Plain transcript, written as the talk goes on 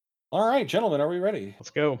All right, gentlemen, are we ready?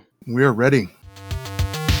 Let's go. We're ready.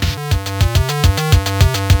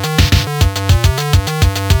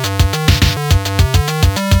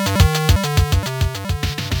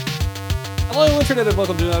 Hello, Internet, and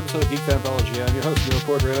welcome to an episode of Geek Anthology. I'm your host, Neil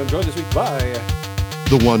Porter, and I'm joined this week by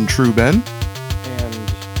The one true Ben.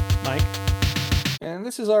 and Mike. And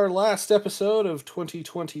this is our last episode of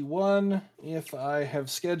 2021. If I have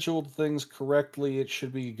scheduled things correctly, it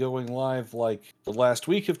should be going live like the last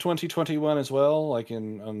week of 2021 as well, like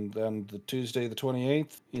on the Tuesday the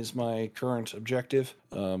 28th is my current objective.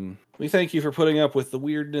 We thank you for putting up with the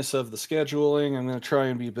weirdness of the scheduling. I'm going to try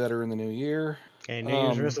and be better in the new year. A New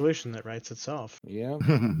Year's resolution that writes itself. Yeah.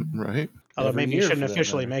 Right. Although Every maybe you year, shouldn't for that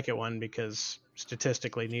officially matter. make it one because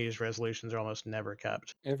statistically New Year's resolutions are almost never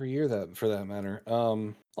kept. Every year, that for that matter.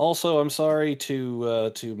 Also, I'm sorry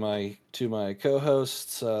to my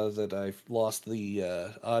co-hosts that I've lost the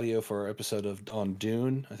audio for our episode on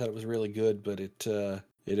Dune. I thought it was really good, but it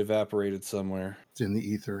evaporated somewhere. It's in the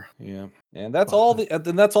ether. Yeah, and that's all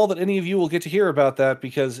that any of you will get to hear about that,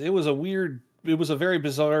 because it was a very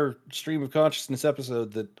bizarre stream of consciousness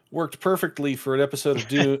episode that worked perfectly for an episode of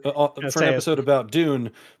Dune, for an episode about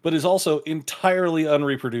Dune, but is also entirely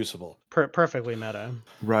unreproducible. Perfectly meta.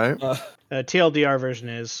 Right. TLDR version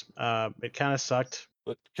is it kind of sucked.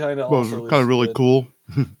 But kind of Well, also kind of really good. cool.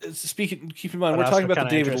 Keep in mind, But we're also talking about the kinda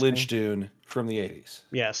David interesting. Lynch Dune from the 80s.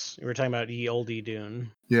 Yes, we're talking about ye olde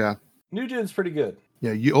Dune. Yeah. New Dune's pretty good.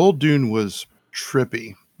 Yeah. Ye old Dune was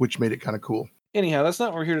trippy, which made it kind of cool. Anyhow, that's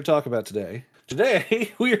not what we're here to talk about today.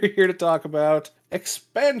 Today, we are here to talk about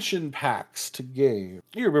expansion packs to games.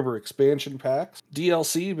 You remember expansion packs?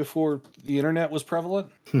 DLC before the internet was prevalent?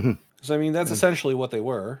 Because, I mean, that's essentially what they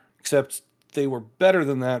were, except they were better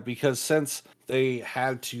than that, because since they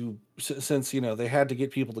had to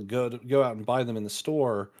get people to go out and buy them in the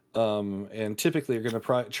store, and typically are going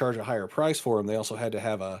to charge a higher price for them, they also had to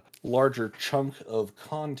have a larger chunk of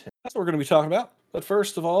content. That's what we're going to be talking about. But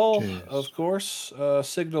first of all, Jeez. of course,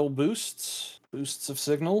 signal boosts of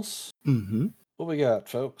signals. Mm-hmm. What we got,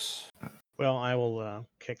 folks? Well, I will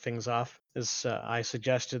kick things off. As I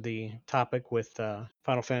suggested the topic with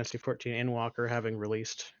Final Fantasy XIV Endwalker having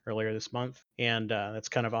released earlier this month, and that's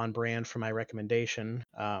kind of on brand for my recommendation.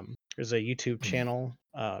 There's a YouTube channel,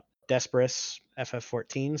 Desperus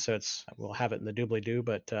FF14, so we'll have it in the doobly-doo,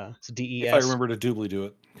 but it's DES. If I remember to doobly-doo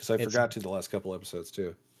it, because I It's- forgot to the last couple episodes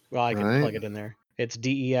too. Well, I can Right. plug it in there. It's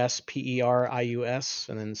DESPERIUS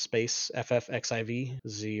and then space FFXIV,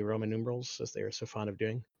 the Roman numerals, as they are so fond of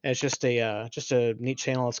doing. And it's just a neat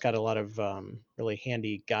channel. It's got a lot of really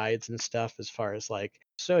handy guides and stuff as far as like,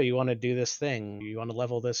 so you want to do this thing, you want to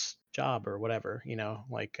level this job or whatever,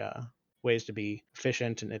 like ways to be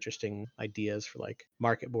efficient and interesting ideas for like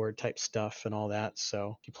market board type stuff and all that.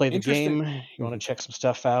 So if you play the Interesting. game, you want to check some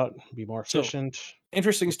stuff out, be more So, efficient.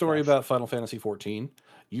 Interesting Good story stuff. about Final Fantasy XIV.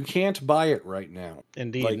 You can't buy it right now.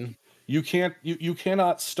 Indeed. Like, you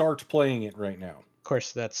cannot start playing it right now. Of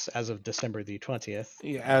course, that's as of December the 20th.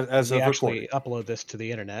 Yeah, as we of actually recording. upload this to the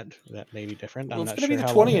internet. That may be different. Well, I'm it's not going to sure be the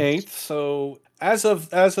how long it 28th, so as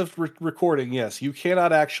of recording, yes, you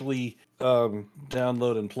cannot actually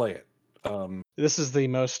download and play it. This is the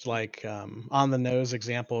most like on the nose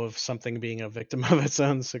example of something being a victim of its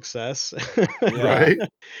own success. Yeah. Right.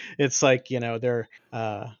 It's like they're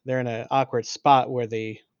in an awkward spot where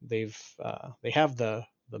they have the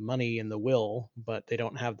money and the will, but they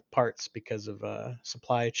don't have the parts because of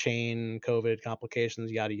supply chain, COVID complications,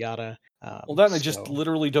 yada yada. Well, then they just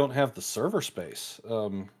literally don't have the server space. Well,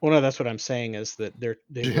 no, that's what I'm saying is that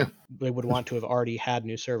Yeah. they would want to have already had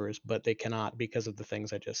new servers, but they cannot because of the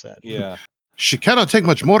things I just said. Yeah. She cannot take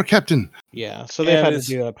much more, Captain. Yeah, so they've Yeah, had it to is-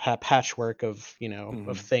 do a patchwork of of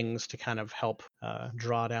Mhm. things to kind of help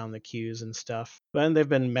draw down the queues and stuff. And they've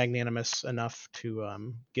been magnanimous enough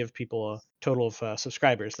to give people a total of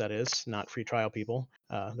subscribers. That is, not free trial people.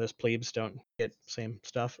 Those plebes don't get same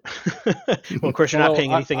stuff. Well, of course, you're not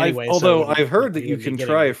paying anything anyway. Although so I've heard that you you wouldn't be can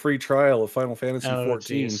getting try it. a free trial of Final Fantasy Oh, XIV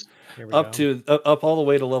geez. Here we up go. up all the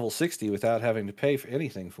way to level 60 without having to pay for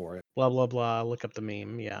anything for it. Blah blah blah. Look up the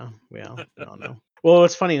meme. Yeah, I don't know. Well,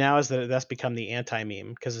 what's funny now is that that's become the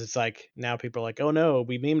anti-meme, because it's like now people are like, "Oh no,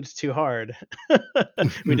 we memed too hard.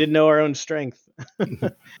 We didn't know our own strength."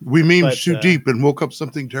 We memed But, too deep and woke up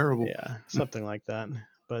something terrible. Yeah, something like that.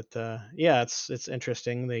 But yeah, it's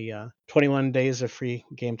interesting. The 21 days of free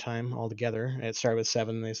game time altogether. It started with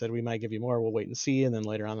 7. They said we might give you more. We'll wait and see. And then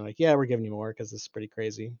later on, they're like, yeah, we're giving you more because this is pretty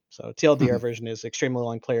crazy. So TLDR version is extremely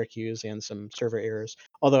long player queues and some server errors.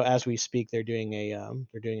 Although as we speak, they're doing a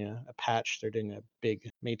patch. They're doing a big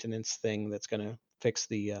maintenance thing that's going to fix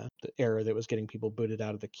the error that was getting people booted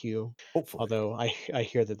out of the queue. Hopefully. Although I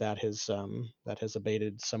hear that has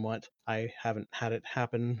abated somewhat. I haven't had it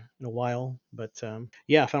happen in a while, but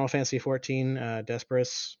yeah, Final Fantasy 14,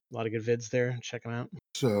 Desperus, a lot of good vids there. Check them out.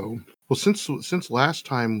 So, well, since last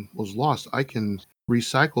time was lost, I can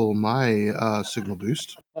recycle my signal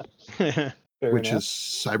boost, Fair which enough. is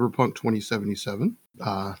Cyberpunk 2077,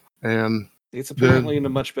 and It's the apparently in a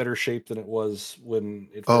much better shape than it was when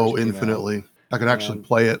it first came out. infinitely. I can actually And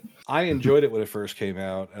play it. I enjoyed it when it first came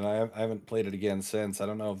out, and I haven't played it again since. I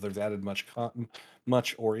don't know if they've added much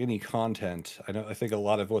or any content. I think a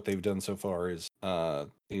lot of what they've done so far is I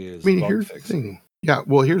mean, bug here's the fixing. thing. Yeah,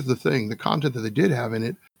 well, here's the thing. The content that they did have in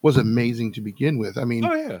it was amazing to begin with. Oh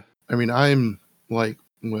yeah, I'm like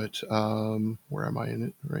what where am I in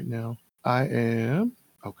it right now? I am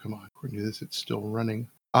oh come on. According to this, it's still running.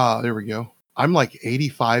 There we go. I'm like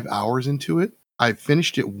 85 hours into it. I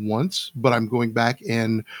finished it once, but I'm going back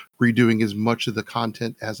and redoing as much of the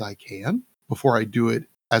content as I can before I do it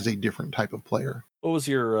as a different type of player. what was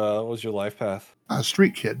your life path?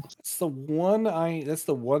 Street Kid. That's the one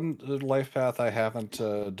life path I haven't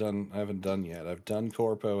done. I haven't done yet. I've done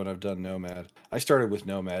Corpo and I've done Nomad. I started with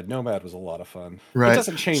Nomad. Nomad was a lot of fun. It Right.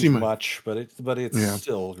 doesn't change See, much, but it's Yeah.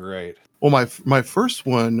 still great. Well, my first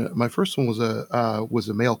one was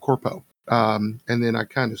a male corpo, and then I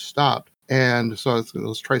kind of stopped, and so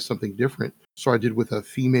let's try something different. So I did with a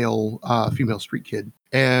female street kid,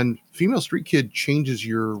 and female street kid changes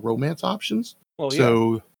your romance options. Well, yeah.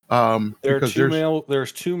 So because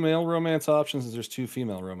there's two male romance options and there's two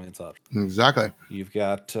female romance options. Exactly. You've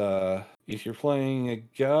got if you're playing a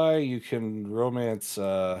guy, you can romance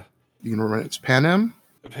Panem,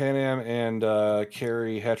 and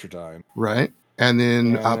Carrie Heterodyne. right? And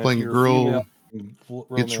then And if playing a you're girl, female,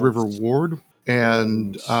 it's River Ward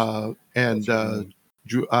and what's her name?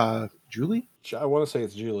 Julie. I want to say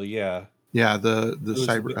it's Julie. Yeah. Yeah, the Who is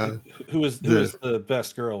cyber who is the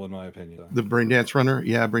best girl in my opinion. the brain dance runner.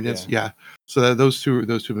 Yeah, brain dance. Yeah. So those two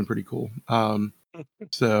have been pretty cool.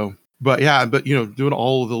 So, but doing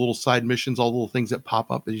all of the little side missions, all the little things that pop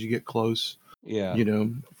up as you get close. Yeah.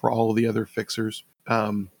 For all of the other fixers,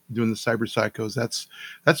 doing the cyber psychos.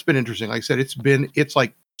 That's been interesting. Like I said, it's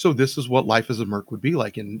like, so this is what life as a merc would be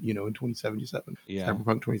like in 2077. Yeah.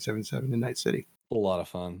 Cyberpunk 2077 in Night City. A lot of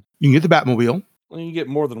fun. You can get the Batmobile. Well, you get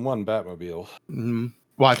more than one Batmobile. Mm-hmm.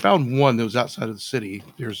 Well, I found one that was outside of the city.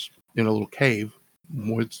 There's in a little cave.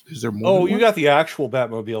 Is there more? Oh, you got the actual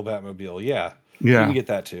Batmobile. Yeah. Yeah. You can get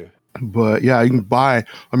that too. But yeah, you can buy.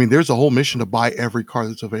 I mean, there's a whole mission to buy every car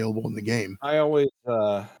that's available in the game. I always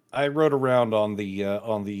I rode around on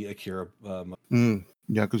the Akira.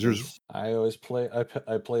 Yeah, because there's. I always play.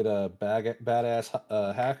 I played a badass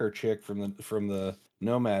hacker chick from the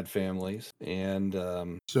Nomad families, and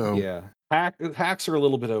So yeah, hacks are a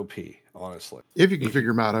little bit OP, honestly. If you can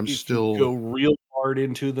figure them out, If you go real hard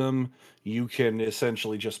into them, you can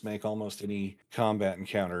essentially just make almost any combat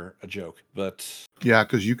encounter a joke. But yeah,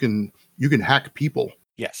 because you can hack people.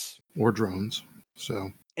 Yes. Or drones.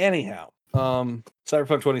 So anyhow,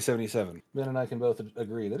 Cyberpunk 2077. Ben and I can both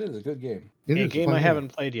agree that it is a good game. A game I haven't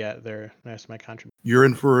played yet. That's my contribution. You're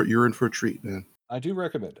in for a treat, man. I do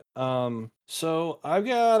recommend it. So I've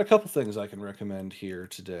got a couple things I can recommend here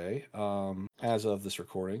today. As of this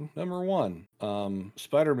recording, number one,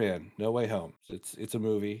 Spider-Man: No Way Home. It's a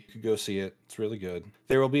movie. You can go see it. It's really good.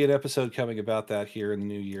 There will be an episode coming about that here in the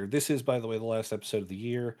new year. This is, by the way, the last episode of the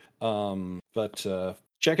year. But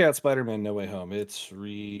check out Spider-Man: No Way Home. It's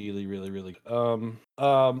really, really, really good.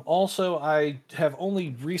 Also, I have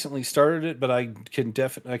only recently started it, but I can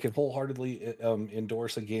wholeheartedly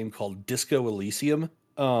endorse a game called Disco Elysium,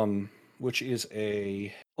 which is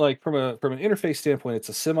from an interface standpoint, it's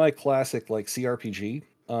a semi-classic like CRPG.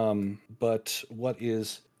 But what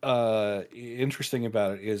is interesting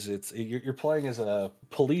about it is you're playing as a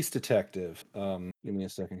police detective. Give me a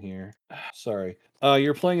second here. Sorry.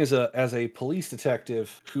 You're playing as a police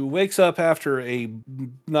detective who wakes up after a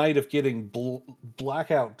night of getting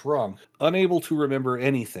blackout drunk, unable to remember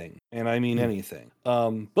anything, and I mean anything.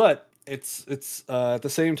 But it's at the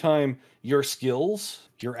same time, your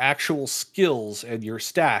actual skills and your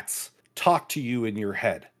stats talk to you in your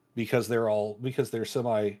head because they're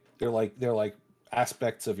like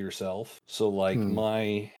aspects of yourself. So like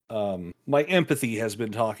my empathy has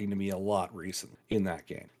been talking to me a lot recently in that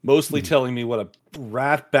game, mostly telling me what a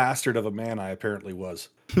rat bastard of a man I apparently was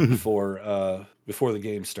before the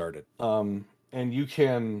game started. And you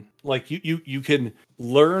can you can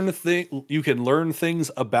learn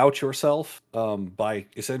things about yourself by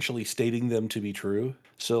essentially stating them to be true.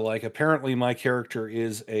 So like apparently my character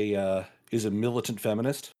is a militant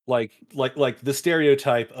feminist. like the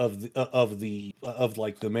stereotype of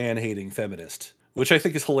like the man-hating feminist, which I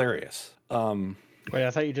think is hilarious. Wait,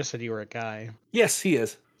 I thought you just said you were a guy. Yes, he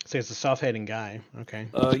is. So it's a self-hating guy. Okay.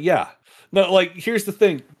 Yeah. No, like here's the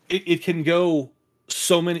thing. It can go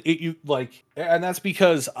so many and that's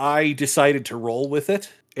because I decided to roll with it,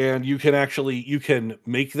 and you can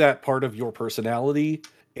make that part of your personality,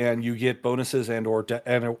 and you get bonuses and or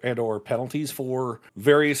penalties for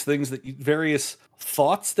various things various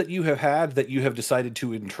thoughts that you have had that you have decided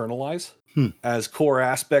to internalize as core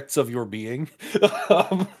aspects of your being.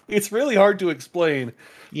 It's really hard to explain.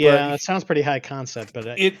 Yeah, But it sounds pretty high concept, but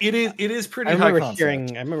it is pretty I high remember concept.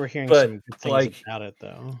 hearing But some good things like about it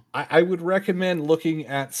though. I would recommend looking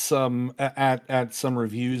at some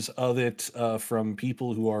reviews of it from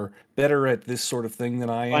people who are better at this sort of thing than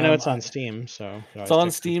I am. I know it's on Steam, so you can It's always on check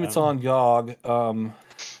things Steam. It's out. on GOG.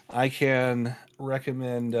 I can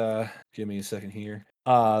recommend. Give me a second here.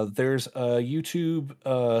 There's a YouTube.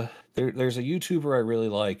 There's a YouTuber I really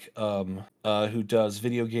like. Who does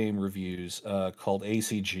video game reviews. Called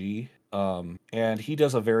ACG. And he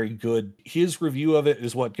does a very good. His review of it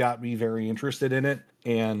is what got me very interested in it,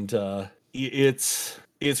 and it's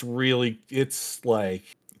really it's like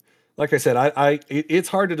I said, it's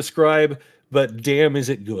hard to describe, but damn, is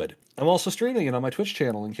it good. I'm also streaming it on my Twitch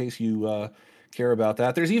channel in case you care about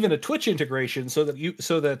that. There's even a Twitch integration so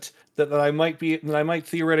that I might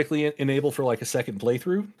theoretically enable for like a second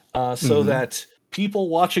playthrough, so that people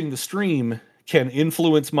watching the stream can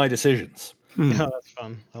influence my decisions. Oh, that's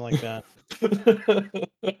fun. I like that. That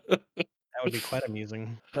would be quite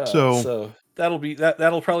amusing. So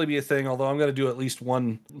That'll probably be a thing. Although I'm going to do at least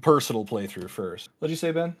one personal playthrough first. What'd you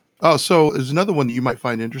say, Ben? so there's another one that you might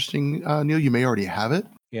find interesting, Neil. You may already have it.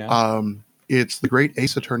 Yeah, It's the Great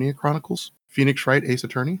Ace Attorney Chronicles. Phoenix Wright Ace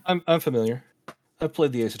Attorney. I'm familiar. I've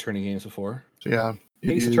played the Ace Attorney games before. So yeah,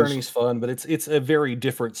 Ace Attorney's fun, but it's a very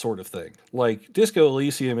different sort of thing. Like Disco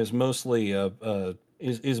Elysium is mostly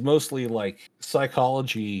is mostly like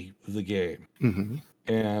psychology of the game,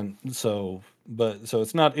 and so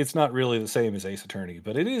it's not really the same as Ace Attorney,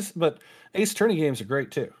 but it is. But Ace Attorney games are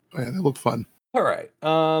great too. Oh, yeah, they look fun. All right,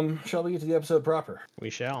 shall we get to the episode proper? We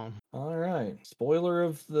shall. All right, spoiler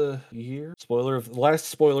of the year, last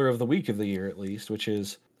spoiler of the week of the year at least, which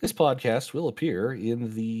is this podcast will appear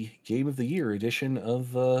in the Game of the Year edition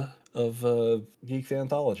of Geek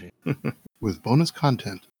Anthology. With bonus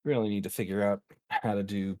content. Really need to figure out how to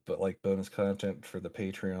do bonus content for the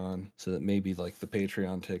Patreon so that maybe like the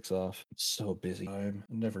Patreon takes off. I'm so busy. I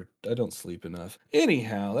don't sleep enough.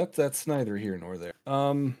 Anyhow, that's neither here nor there.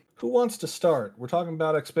 Who wants to start? We're talking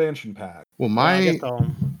about expansion pack. Well, I guess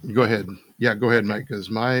go ahead. Yeah, go ahead, Mike,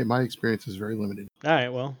 because my experience is very limited. All right.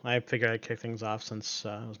 Well, I figured I'd kick things off since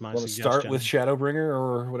it was my Want to suggestion. start with Shadowbringer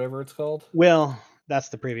or whatever it's called? Well, that's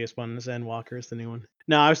the previous one. Endwalker is the new one.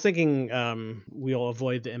 No, I was thinking we'll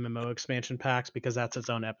avoid the MMO expansion packs because that's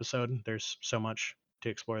its own episode. There's so much to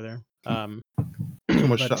explore there. So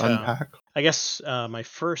much to unpack. I guess my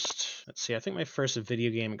first video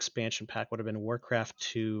game expansion pack would have been Warcraft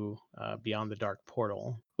 2 Beyond the Dark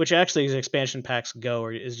Portal, which actually as expansion packs go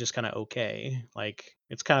is just kind of okay. Like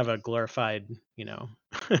it's kind of a glorified,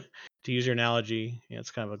 to use your analogy,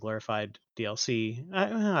 it's kind of a glorified DLC.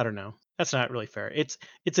 I don't know. That's not really fair. It's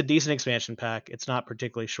a decent expansion pack. It's not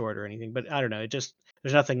particularly short or anything, but I don't know.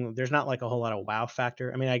 There's not like a whole lot of wow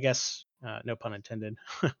factor. I mean, I guess no pun intended.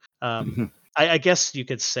 I guess you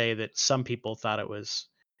could say that some people thought it was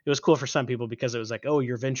cool for some people because it was like, oh,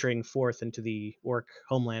 you're venturing forth into the orc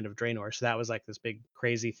homeland of Draenor. So that was like this big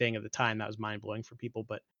crazy thing at the time that was mind blowing for people.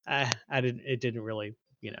 But it didn't really,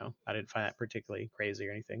 I didn't find that particularly crazy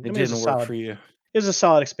or anything. It didn't work for you. It was a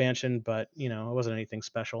solid expansion, but it wasn't anything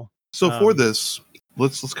special. So for this,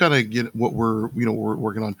 let's kind of get what we're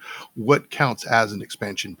working on. What counts as an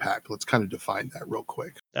expansion pack? Let's kind of define that real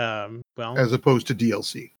quick. Well, as opposed to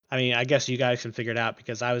DLC. I mean, I guess you guys can figure it out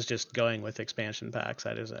because I was just going with expansion packs.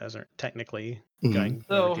 I wasn't technically going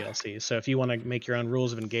over DLC. So if you want to make your own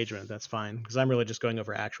rules of engagement, that's fine because I'm really just going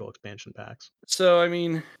over actual expansion packs. So, I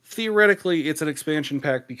mean, theoretically, it's an expansion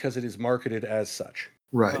pack because it is marketed as such.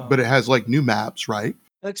 Right, but it has like new maps, right?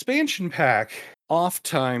 An expansion pack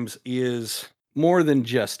oftentimes is more than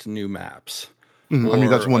just new maps. I mean,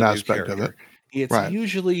 that's one aspect of it. It's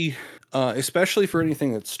usually, especially for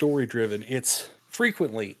anything that's story driven, it's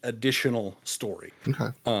frequently additional story. Okay.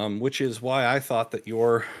 Which is why I thought that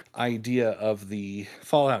your idea of the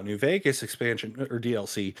Fallout New Vegas expansion or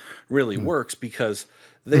DLC really works because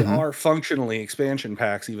they Mhm. are functionally expansion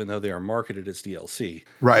packs, even though they are marketed as DLC.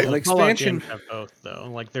 Right. Well, An the Fallout expansion, games have both, though.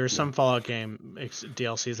 Like, there's some Fallout game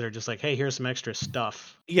DLCs that are just like, "Hey, here's some extra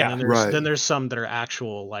stuff," and yeah, Right. then there's some that are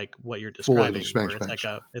actual, like what you're Full-on describing, where expansion it's like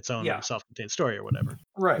packs. its own yeah, self-contained story or whatever.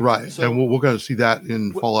 right. Right. And So we're going to see that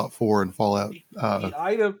in wh- Fallout 4 and Fallout. the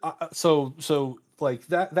item, so like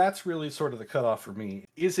that's really sort of the cutoff for me.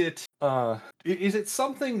 Is it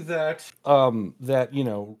something that that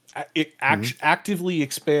Mhm. actively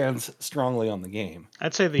expands strongly on the game?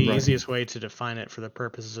 I'd say the Right. easiest way to define it for the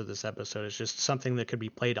purposes of this episode is just something that could be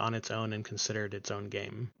played on its own and considered its own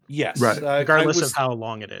game, Yes, Right. regardless of how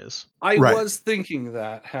long it is. I Right. was thinking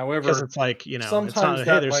that. Because However, it's like, it's sometimes not, hey,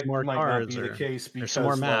 that there's some more might not cards be the or case there's some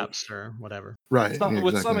more because like maps or whatever. Right. Yeah,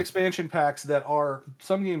 with some exactly. expansion packs that are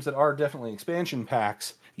some games that are definitely expansion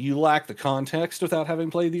packs, you lack the context without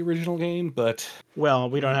having played the original game. But Well,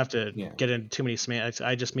 we don't have to yeah, get into too many semantics.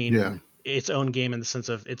 I just mean Yeah. its own game in the sense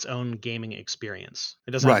of its own gaming experience.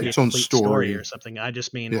 It doesn't have to Right. be a Its own complete story story. or something. I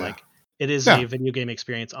just mean Yeah. like it is Yeah. a video game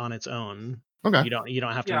experience on its own. Okay. You don't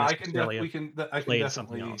have to yeah, necessarily have I can played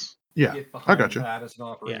something definitely else. Yeah. get I behind gotcha. that as an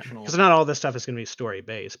Yeah, operational. because not all this stuff is going to be story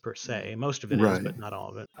based per Yeah. se. Most of it is, Right. but not all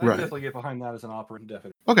of it. I can Right. definitely get behind that as an operative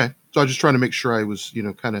definite. Okay. So I was just trying to make sure I was,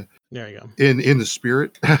 kind of There you go. in the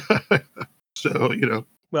spirit. So,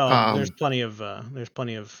 Well, there's um, plenty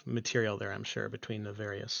of material there, I'm sure, between the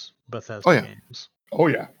various Bethesda Oh, yeah. games. oh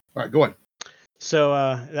yeah. All right, go on. So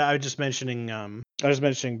I was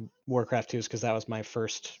mentioning Warcraft 2 because that was my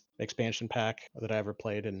first expansion pack that I ever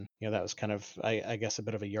played, and that was kind of I guess a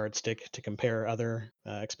bit of a yardstick to compare other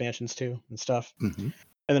expansions to and stuff. Hmm.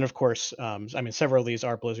 And then of course, several of these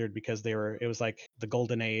are Blizzard because it was like the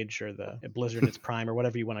golden age or the Blizzard its prime or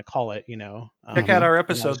whatever you want to call it. Check out our when I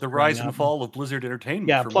was episode, "The growing Rise and up. Fall of Blizzard Entertainment,"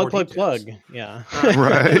 Yeah, for more details. plug. Yeah.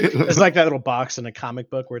 Right. It's like that little box in a comic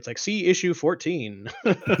book where it's like, see issue 14,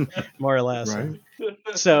 more or less. Right.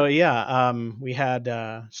 So yeah, we had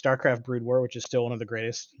StarCraft Brood War, which is still one of the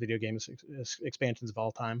greatest video games expansions of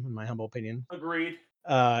all time, in my humble opinion. Agreed.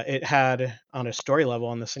 It had on a story level,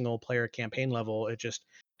 on the single player campaign level, it just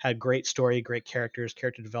had great story, great characters,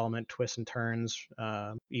 character development, twists and turns,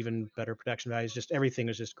 even better production values. Just everything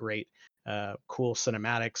was just great. Cool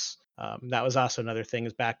cinematics. That was also another thing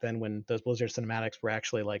is back then when those Blizzard cinematics were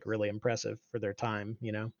actually like really impressive for their time.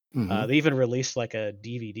 Hmm. They even released like a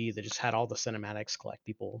DVD that just had all the cinematics collect.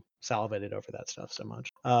 People salivated over that stuff so much.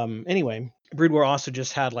 Anyway, Brood War also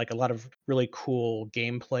just had like a lot of really cool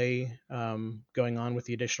gameplay going on with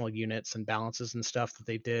the additional units and balances and stuff that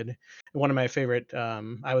they did. One of my favorite,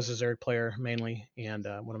 I was a Zerg player mainly, and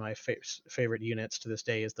one of my favorite units to this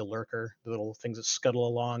day is the Lurker, the little things that scuttle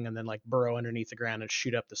along and then like burrow underneath the ground and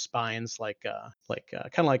shoot up the spines, like kind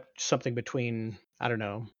of like something between, I don't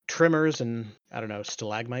know, Trimmers and, I don't know,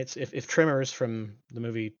 stalagmites. If Trimmers from the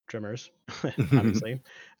movie Trimmers, obviously,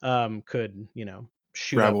 could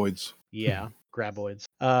shoot up, Graboids. yeah, graboids.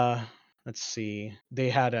 Let's see.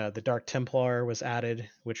 They had the Dark Templar was added,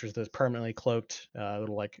 which was those permanently cloaked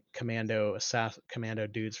little like commando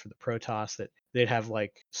dudes for the Protoss that they'd have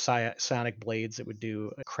like psionic blades that would do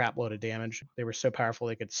a crap load of damage. They were so powerful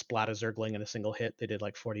they could splat a Zergling in a single hit. They did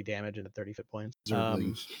like 40 damage into 30 hit points.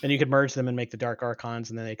 Zerglings. And you could merge them and make the Dark Archons,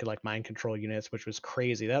 and then they could like mind control units, which was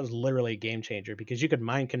crazy. That was literally a game changer because you could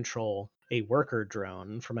mind control a worker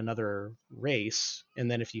drone from another race, and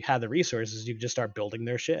then if you had the resources, you could just start building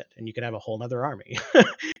their shit, and you could have a whole nother army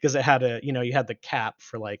because it had you had the cap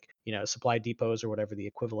for like supply depots or whatever the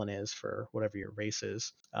equivalent is for whatever your race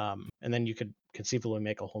is, and then you could conceivably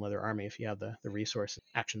make a whole nother army if you have the resource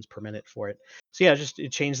actions per minute for it. So yeah, just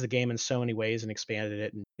it changed the game in so many ways and expanded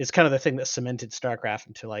it, and it's kind of the thing that cemented StarCraft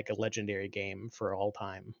into like a legendary game for all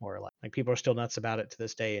time, more or less. Like people are still nuts about it to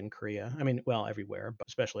this day in Korea. I mean, well, everywhere, but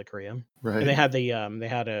especially Korea. Right. And they had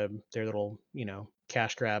their little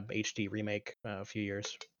cash grab HD remake a few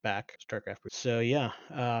years back, StarCraft. So yeah,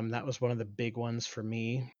 that was one of the big ones for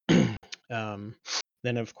me.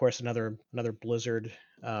 Then of course another Blizzard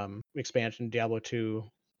expansion, Diablo 2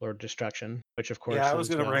 Lord of Destruction, which of course Yeah, I was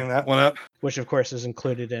going to bring that one up. which of course is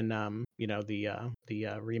included in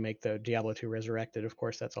the remake, the Diablo 2 Resurrected. Of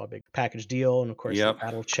course, that's all a big package deal, and of course Yep. the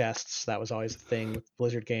battle chests. That was always the thing with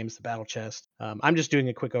Blizzard games, the battle chest. I'm just doing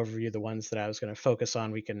a quick overview of the ones that I was going to focus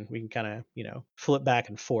on. We can kind of flip back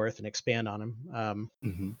and forth and expand on them.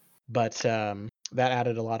 Hmm. But that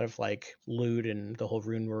added a lot of like loot and the whole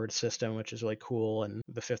rune word system, which is really cool. And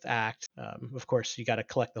the fifth act, of course, you got to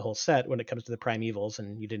collect the whole set when it comes to the primevals,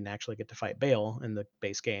 and you didn't actually get to fight Bale in the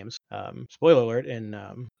base games. Spoiler alert: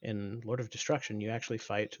 in Lord of Destruction, you actually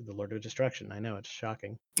fight the Lord of Destruction. I know it's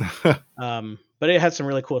shocking. But it had some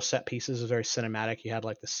really cool set pieces. It was very cinematic. You had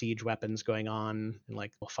like the siege weapons going on and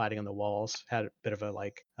like fighting on the walls. Had a bit of a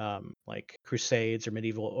like Crusades or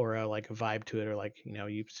medieval aura, like a vibe to it, or like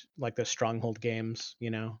you like the Stronghold games.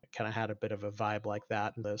 It kind of had a bit of a vibe like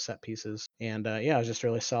that in those set pieces. And yeah, it was just a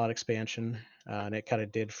really solid expansion, and it kind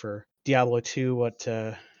of did for Diablo 2 what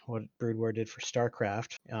Brood War did for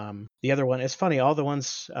StarCraft. The other one, it's funny, all the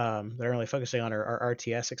ones that I'm really focusing on are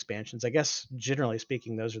RTS expansions. I guess generally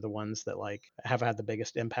speaking, those are the ones that like have had the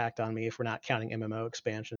biggest impact on me if we're not counting MMO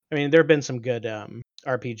expansions. I mean, there have been some good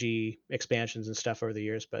RPG expansions and stuff over the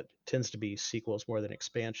years, but it tends to be sequels more than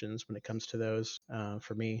expansions when it comes to those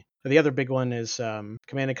for me. The other big one is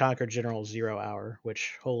Command & Conquer General Zero Hour,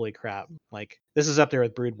 which, holy crap, like this is up there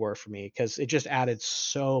with Brood War for me because it just added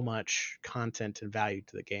so much content and value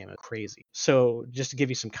to the game. It's crazy. So just to give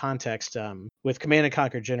you some context, with Command &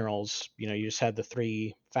 Conquer Generals, you just had the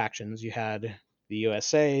three factions. You had the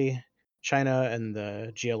USA, China, and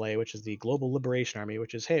the GLA, which is the Global Liberation Army,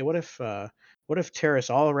 which is, hey, what if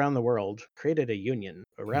terrorists all around the world created a union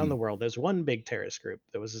around the world? There's one big terrorist group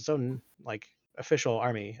that was its own like official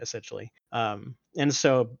army essentially. And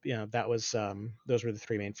so that was those were the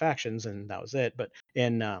three main factions, and that was it. But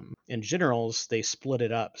in Generals, they split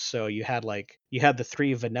it up. So you had the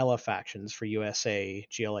three vanilla factions for USA,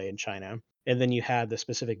 GLA, and China. And then you had the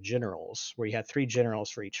specific generals where you had three generals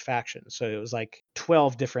for each faction. So it was like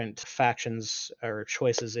 12 different factions or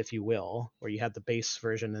choices, if you will, where you had the base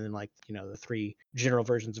version and then the three general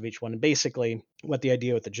versions of each one. And basically what the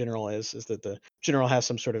idea with the general is that the general has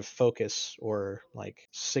some sort of focus or like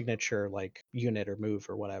signature like unit or move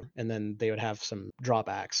or whatever. And then they would have some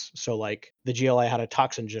drawbacks. So like the GLA had a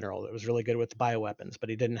toxin general that was really good with bioweapons, but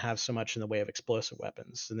he didn't have so much in the way of explosive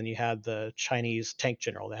weapons. And then you had the Chinese tank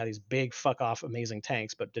general that had these big fuck off amazing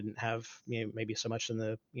tanks, but didn't have maybe so much in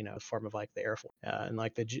the form of like the Air Force. And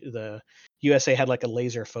like the USA had like a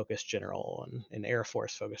laser focused general and an Air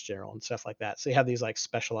Force focused general and stuff like that. So you have these like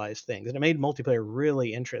specialized things, and it made multiplayer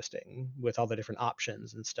really interesting with all the different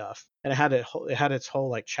options and stuff. And it had its whole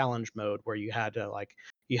like challenge mode where you had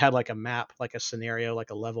like a map, like a scenario,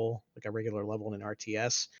 like a level, like a regular level in an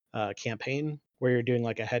RTS campaign where you're doing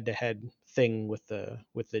like a head-to-head thing with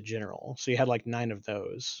the general. So you had like 9 of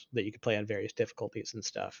those that you could play on various difficulties and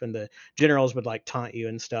stuff. And the generals would like taunt you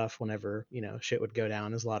and stuff whenever shit would go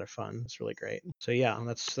down. It's a lot of fun. It's really great. So yeah,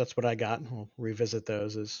 that's what I got. We'll revisit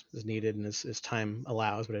those as needed and as time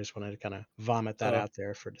allows. But I just wanted to kind of vomit that out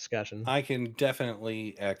there for discussion. I can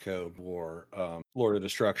definitely echo Lord of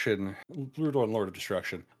Destruction, Brood War and Lord of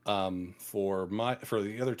Destruction. For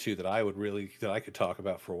the other two that I could talk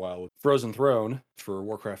about for a while, Frozen Throne for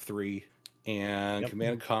Warcraft 3 and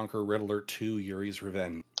Command & Conquer Red Alert 2 Yuri's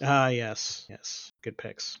Revenge. Yes, good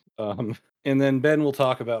picks. And then Ben will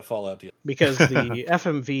talk about Fallout DLC. Because the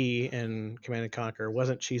FMV in Command & Conquer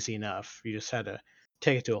wasn't cheesy enough. You just had to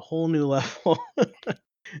take it to a whole new level.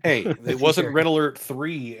 Hey, it wasn't Red Alert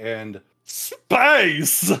 3 and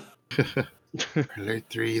space! Alert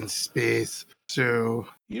 3 in space. So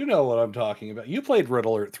you know what I'm talking about. You played Red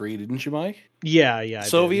Alert 3, didn't you, Mike? Yeah.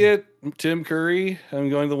 Soviet, Tim Curry. I'm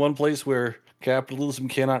going to the one place where capitalism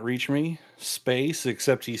cannot reach me. Space,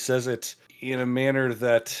 except he says it in a manner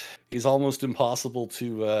that is almost impossible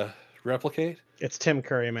to replicate. It's Tim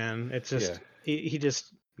Curry, man. It's just he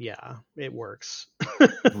just it works.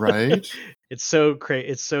 Right? It's so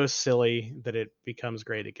silly that it becomes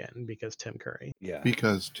great again because Tim Curry. Yeah.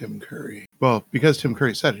 Because Tim Curry. Well, because Tim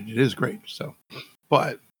Curry said it is great. So,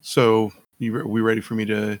 we ready for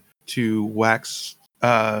me to wax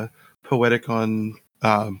poetic on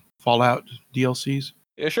Fallout DLCs?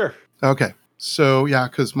 Yeah, sure. Okay. So yeah,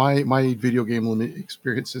 because my video game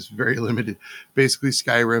experience is very limited. Basically,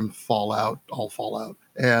 Skyrim, Fallout, all Fallout,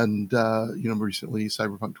 and recently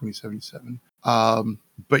Cyberpunk 2077.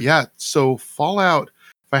 But yeah, so Fallout.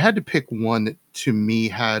 If I had to pick one that to me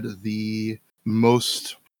had the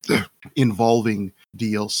most involving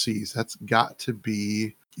DLCs, that's got to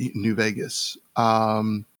be New Vegas.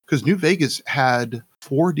 Because New Vegas had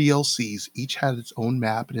 4 DLCs, each had its own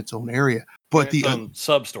map and its own area. But the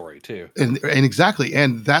sub story too, and exactly,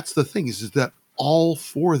 and that's the thing is that all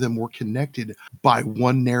 4 of them were connected by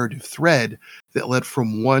one narrative thread that led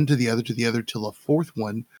from one to the other till a 4th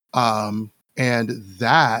one, and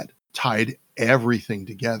that tied everything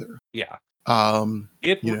together. Yeah, the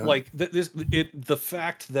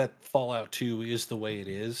fact that Fallout 2 is the way it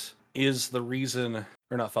is is the reason,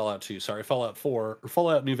 or not Fallout 2, sorry, Fallout 4 or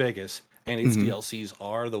Fallout New Vegas and its Mhm. DLCs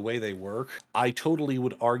are the way they work. I totally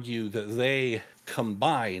would argue that they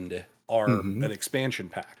combined are Mhm. an expansion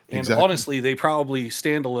pack. And Exactly. honestly, they probably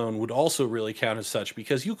standalone would also really count as such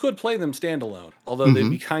because you could play them standalone, although they'd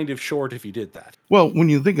be kind of short if you did that. Well, when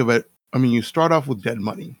you think of it, I mean, you start off with Dead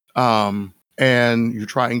Money, and you're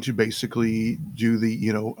trying to basically do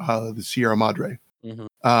the Sierra Madre,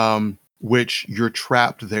 which you're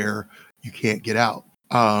trapped there, you can't get out.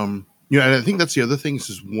 And I think that's the other thing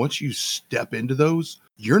is once you step into those,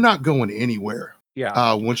 you're not going anywhere.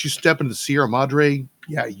 Yeah. Once you step into the Sierra Madre,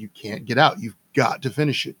 yeah, you can't get out. You've got to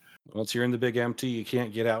finish it. Once you're in the big empty, you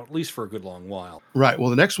can't get out, at least for a good long while. Right. Well,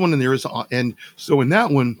 the next one in there is, and so in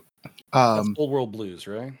that one, That's Old World Blues,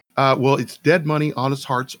 right? well, it's Dead Money, Honest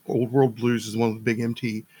Hearts, Old World Blues is one with Big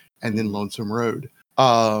MT, and then Lonesome Road.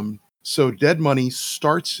 So Dead Money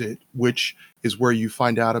starts it, which is where you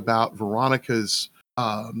find out about Veronica's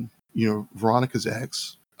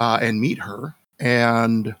ex, and meet her,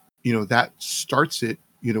 and that starts it,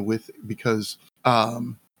 because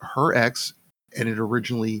her ex, and it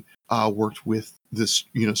originally worked with this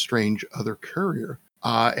strange other courier,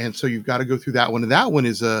 and so you've got to go through that one, and that one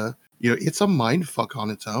is it's a mind fuck on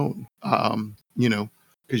its own.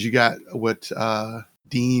 Because you got what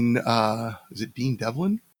Dean is it Dean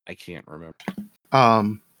Devlin? I can't remember.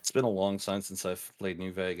 Um, It's been a long time since I've played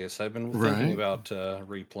New Vegas. I've been Right. thinking about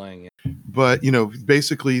replaying it. but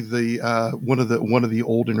basically the one of the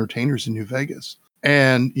old entertainers in New Vegas,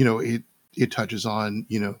 and it touches on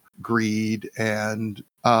greed and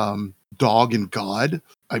dog and God.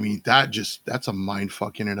 I mean, that's a mind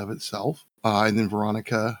fuck in and of itself. And then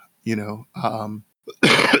Veronica,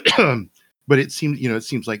 but it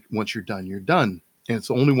seems like once you're done, you're done. And it's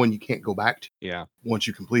the only one you can't go back to. Yeah. Once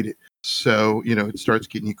you complete it. So, it starts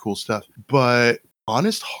getting you cool stuff. But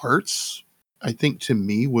Honest Hearts, I think to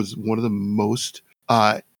me was one of the most,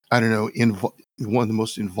 one of the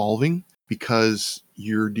most involving, because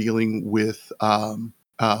you're dealing with, I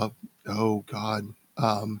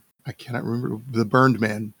cannot remember, the Burned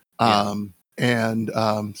Man, and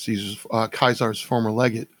Caesar's, Kaisar's former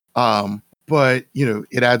legate. But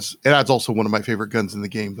it adds also one of my favorite guns in the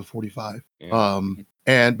game, the 45. Yeah.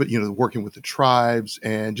 But working with the tribes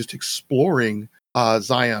and just exploring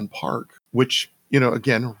Zion Park, which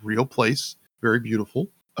again, real place, very beautiful.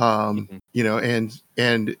 And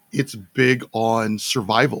it's big on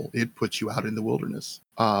survival. It puts you out in the wilderness.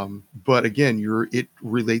 But again, it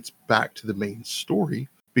relates back to the main story,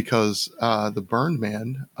 because the Burned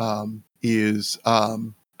Man is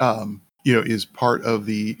part of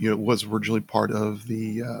the was originally part of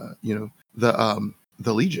the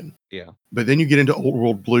the Legion. Yeah. But then you get into Old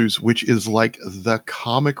World Blues, which is like the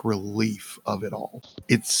comic relief of it all.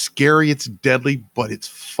 It's scary, it's deadly, but it's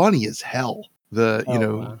funny as hell.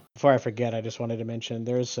 Before I forget, I just wanted to mention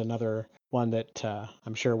there's another one that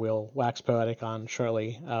I'm sure we'll wax poetic on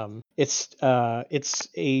shortly.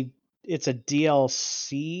 It's a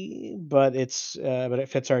DLC, but it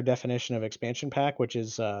fits our definition of expansion pack, which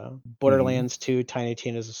is Borderlands 2: Tiny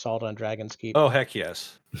Tina's Assault on Dragon's Keep. Oh, heck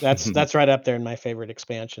yes. That's right up there in my favorite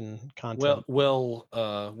expansion content. Well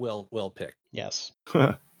picked. Yes.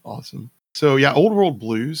 Awesome. So yeah, Old World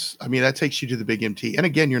Blues, I mean, that takes you to the big MT. And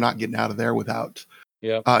again, you're not getting out of there without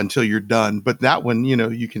until you're done. But that one,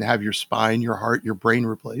 you can have your spine, your heart, your brain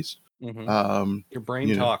replaced. Your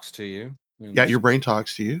brain talks to you. Yeah, your brain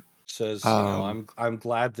talks to you. Says, I'm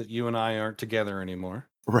glad that you and I aren't together anymore.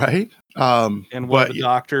 Right. And one of the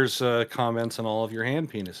doctor's comments on all of your hand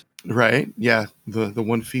penis. Right. Yeah. The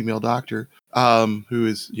one female doctor, who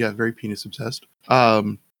is very penis obsessed.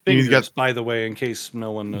 Fingers, by the way, in case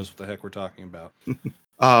no one knows what the heck we're talking about.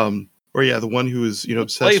 Or the one who is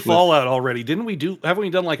obsessed play with Fallout already. Haven't we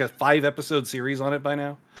done like a 5-episode series on it by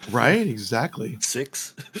now? Right. Exactly.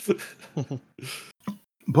 6.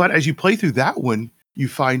 But as you play through that one, you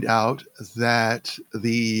find out that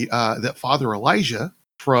that Father Elijah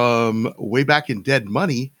from way back in Dead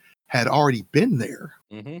Money had already been there.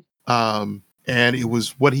 And it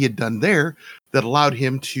was what he had done there that allowed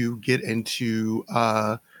him to get into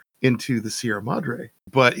the Sierra Madre.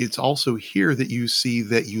 But it's also here that you see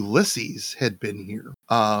that Ulysses had been here.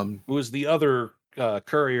 Who was the other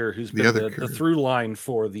courier who's been the through line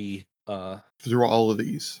for the through all of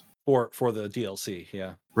these. For the DLC,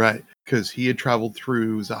 yeah. Right, because he had traveled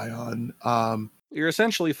through Zion. You're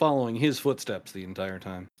essentially following his footsteps the entire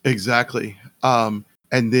time. Exactly. And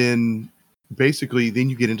then basically then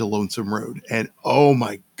you get into Lonesome Road, and oh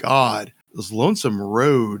my god, this Lonesome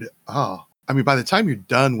Road, I mean, by the time you're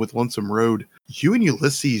done with Lonesome Road, you and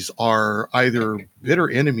Ulysses are either bitter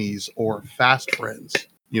enemies or fast friends.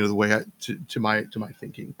 the way to my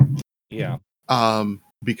thinking. Yeah.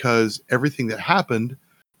 Because everything that happened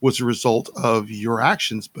was a result of your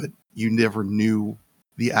actions, but you never knew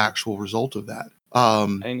the actual result of that.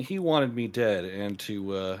 And he wanted me dead, and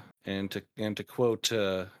to quote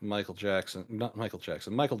Michael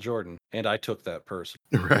Jordan, and I took that person.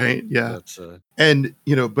 Right? Yeah. That's And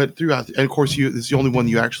but throughout, and of course, it's the only one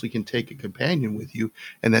you actually can take a companion with you,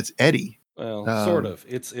 and that's Eddie. well, sort of.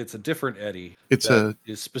 It's a different Eddie. It's that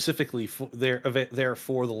is specifically there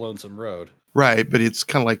for the Lonesome Road. Right, but it's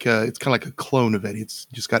kind of like a clone of Eddie. It's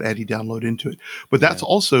just got Eddie download into it. But that's Yeah.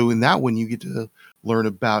 also in that one you get to learn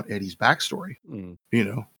about Eddie's backstory. Mm.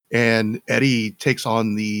 And Eddie takes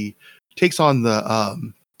on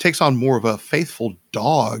more of a faithful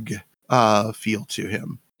dog feel to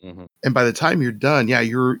him. Mhm. And by the time you're done, yeah,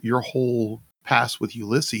 your whole past with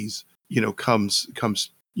Ulysses, comes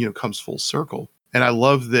full circle. And I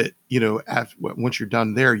love that, once you're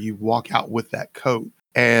done there, you walk out with that coat,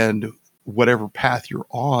 and whatever path you're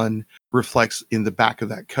on reflects in the back of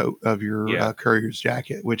that coat of your courier's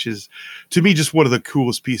jacket, which is, to me, just one of the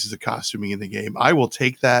coolest pieces of costuming in the game. I will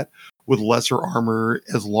take that with lesser armor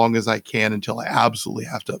as long as I can until I absolutely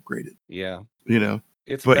have to upgrade it. Yeah.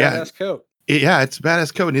 It's a But badass coat. It's a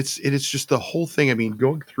badass coat, and it's just the whole thing. I mean,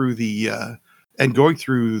 going through the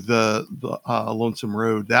Lonesome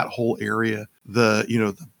Road, that whole area,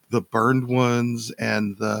 the burned ones,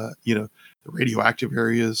 and the radioactive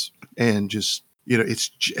areas, and just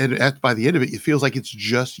by the end of it, it feels like it's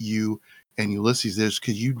just you and Ulysses there,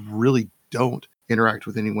 because you really don't interact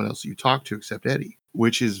with anyone else that you talk to except Eddie,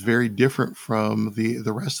 which is very different from the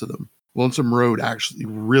rest of them. Lonesome Road actually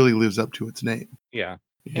really lives up to its name. Yeah.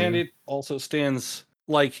 And it also stands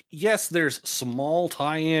like, yes, there's small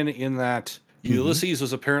tie-in in that Ulysses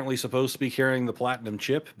was apparently supposed to be carrying the platinum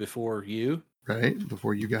chip before you. Right,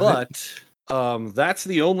 before you got it. But that's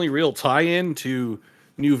the only real tie-in to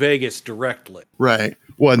New Vegas directly. Right.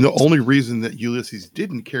 Well, and the only reason that Ulysses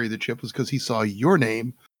didn't carry the chip was because he saw your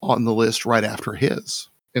name on the list right after his.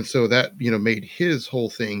 And so that, made his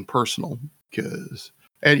whole thing personal.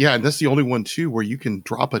 And that's the only one too where you can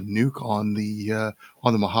drop a nuke on the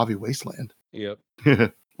Mojave Wasteland. Yep.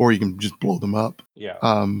 Or you can just blow them up. Yeah.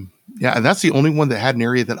 And that's the only one that had an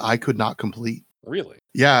area that I could not complete. Really?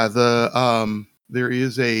 Yeah,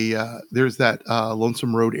 there's that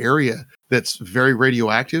Lonesome Road area that's very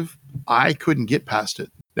radioactive. I couldn't get past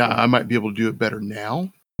it. Now, I might be able to do it better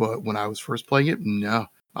now, but when I was first playing it, no,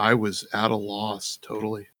 I was at a loss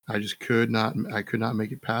totally. I could not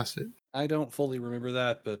make it past it. I don't fully remember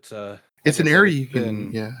that, but it's an area you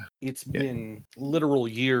can. It's been literal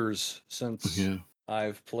years since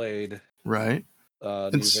I've played. Right.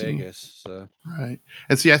 New Vegas. So. Right.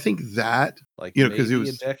 And see, I think that, because it was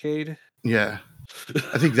a decade. Yeah.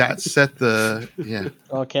 I think that set the.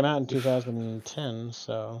 Well, it came out in 2010,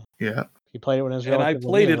 so. Yeah. You played it when it was. And I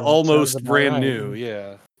played it almost brand new.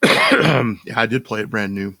 Yeah. Yeah, I did play it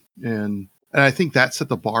brand new, and I think that set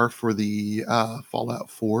the bar for the Fallout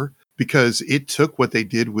 4, because it took what they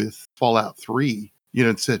did with Fallout 3,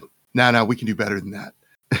 and said, "No, we can do better than that,"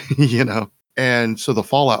 And so the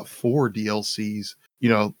Fallout 4 DLCs,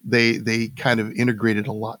 they kind of integrated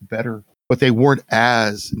a lot better, but they weren't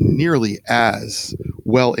nearly as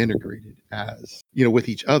well integrated as, with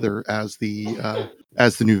each other as the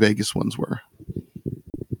New Vegas ones were.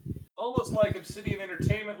 Almost like Obsidian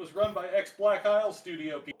Entertainment was run by ex-Black Isle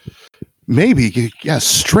studio people. Maybe, yeah,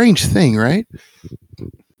 strange thing, right?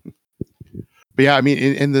 But yeah, I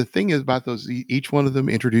mean, and the thing is about those, each one of them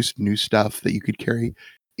introduced new stuff that you could carry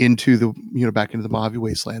into the, back into the Mojave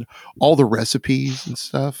Wasteland. All the recipes and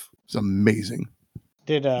stuff was amazing.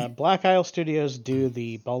 Did Black Isle Studios do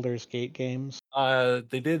the Baldur's Gate games?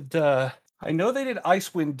 They did. I know they did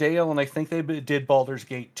Icewind Dale, and I think they did Baldur's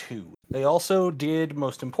Gate 2. They also did,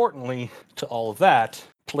 most importantly to all of that,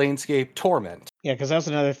 Planescape Torment. Yeah, because that's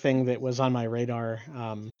another thing that was on my radar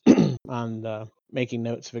on the making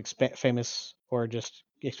notes of famous or just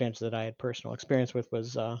expansions that I had personal experience with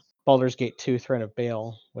was Baldur's Gate 2 Throne of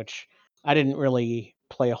Baal, which I didn't really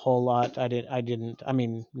play a whole lot. I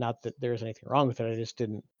mean, not that there's anything wrong with it. I just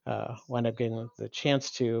didn't wind up getting the chance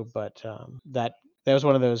to, but that was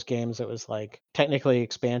one of those games that was like technically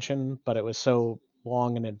expansion, but it was so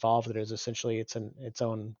long and involved that it was essentially its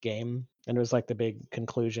own game. And it was like the big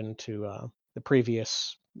conclusion to the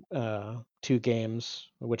previous two games,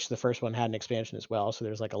 which the first one had an expansion as well. So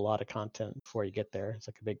there's like a lot of content before you get there. It's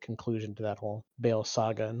like a big conclusion to that whole Baal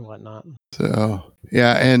saga and whatnot. So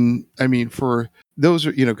yeah, and I mean, for those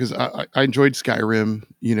are, because I enjoyed Skyrim,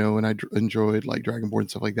 and I enjoyed like Dragonborn and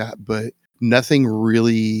stuff like that, but nothing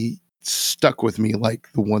really stuck with me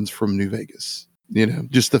like the ones from New Vegas.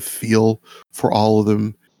 just the feel for all of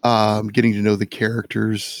them, getting to know the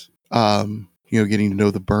characters, getting to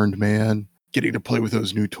know the burned man, getting to play with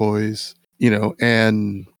those new toys,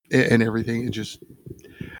 and everything. It just,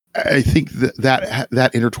 I think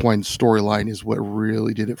that intertwined storyline is what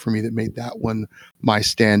really did it for me. That made that one my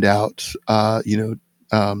standout.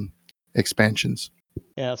 Expansions.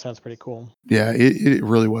 Yeah, that sounds pretty cool. Yeah, it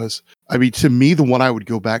really was. I mean, to me, the one I would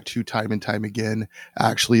go back to time and time again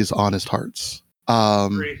actually is Honest Hearts.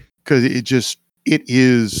 Because it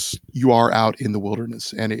is, you are out in the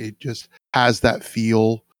wilderness and it just has that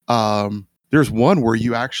feel. There's one where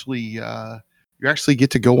you actually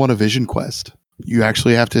get to go on a vision quest. You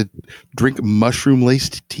actually have to drink mushroom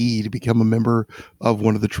laced tea to become a member of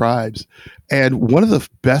one of the tribes. And one of the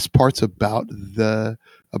best parts about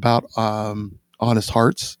Honest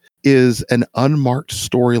Hearts is an unmarked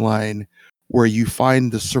storyline where you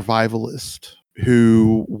find the survivalist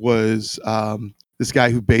who was this guy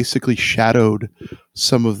who basically shadowed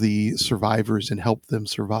some of the survivors and helped them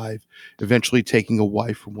survive, eventually taking a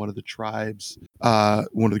wife from one of the tribes,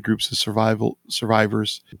 one of the groups of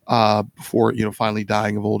survivors, before finally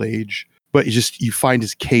dying of old age. But you find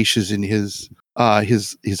his caches in his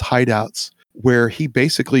hideouts where he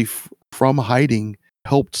basically from hiding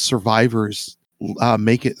helped survivors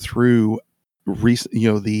make it through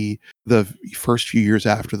the first few years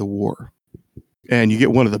after the war. And you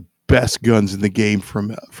get one of the best guns in the game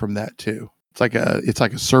from that too. It's like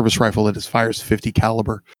a service rifle that just fires 50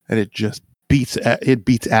 caliber, and it just beats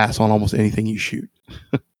ass on almost anything you shoot.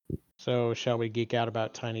 So shall we geek out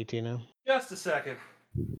about Tiny Tina? Just a second.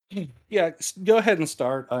 Yeah, go ahead and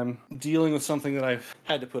start. I'm dealing with something that I've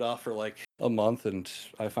had to put off for like a month, and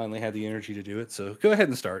I finally had the energy to do it. So go ahead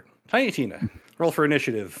and start. Tiny Tina, roll for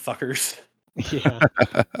initiative, fuckers. Yeah.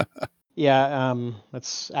 Yeah,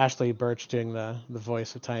 it's Ashley Birch doing the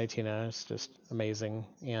voice of Tiny Tina. It's just amazing,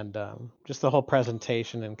 and just the whole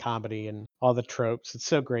presentation and comedy and all the tropes. It's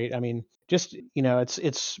so great. I mean, just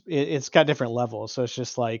it's got different levels. So it's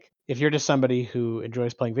just like if you're just somebody who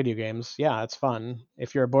enjoys playing video games, yeah, it's fun.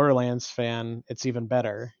 If you're a Borderlands fan, it's even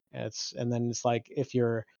better. And then it's like if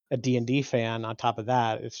you're a D&D fan on top of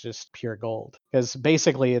that, it's just pure gold. Because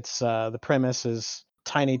basically, it's the premise is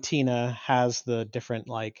Tiny Tina has the different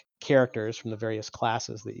like characters from the various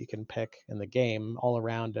classes that you can pick in the game all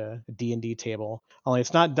around a D&D table. Only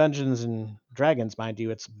it's not Dungeons and Dragons, mind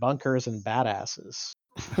you, it's bunkers and badasses.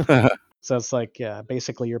 So it's like, yeah,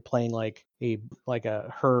 basically you're playing like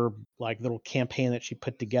her little campaign that she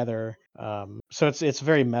put together. So it's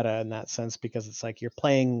very meta in that sense, because it's like you're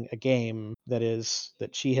playing a game that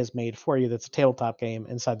she has made for you. That's a tabletop game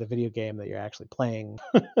inside the video game that you're actually playing.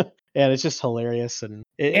 And it's just hilarious. And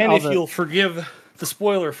you'll forgive the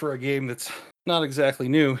spoiler for a game that's not exactly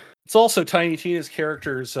new, it's also Tiny Tina's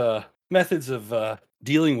character's methods of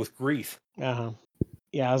dealing with grief. Uh-huh.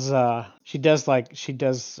 Yeah, she does she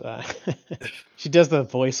does the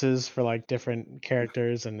voices for like different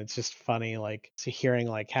characters, and it's just funny like hearing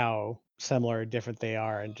like how similar or different they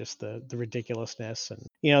are, and just the ridiculousness. And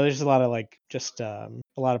there's a lot of like just a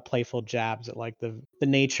lot of playful jabs at like the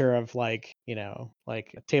nature of like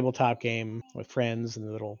like a tabletop game with friends,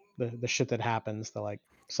 and the shit that happens, the like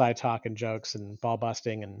side talk and jokes and ball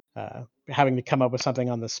busting, and having to come up with something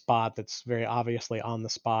on the spot that's very obviously on the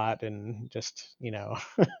spot, and just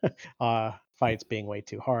fights being way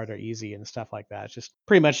too hard or easy and stuff like that. It's just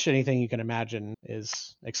pretty much anything you can imagine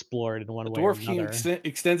is explored in one way or Dwarf another. King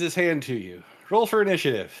extends his hand to you. Roll for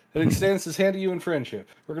initiative. It extends his hand to you in friendship.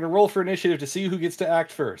 We're going to roll for initiative to see who gets to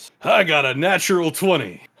act first. I got a natural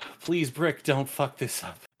 20. Please, Brick, don't fuck this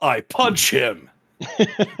up. I punch him.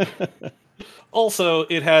 Also,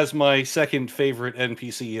 it has my second favorite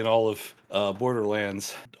NPC in all of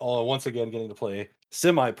Borderlands. Once again, getting to play a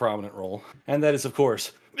semi-prominent role. And that is, of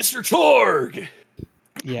course, Mr. Torg!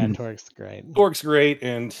 Yeah, Torg's great. Torg's great,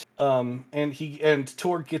 and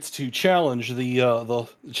Torg gets to challenge the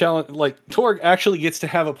challenge. Like, Torg actually gets to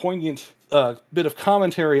have a poignant bit of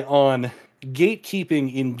commentary on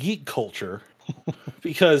gatekeeping in geek culture,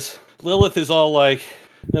 because Lilith is all like,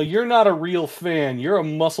 "No, you're not a real fan. You're a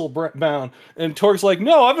muscle bound." And Torg's like,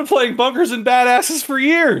 "No, I've been playing bunkers and badasses for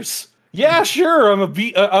years. Yeah, sure, I'm a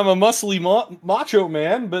muscly macho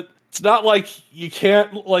man, but it's not like you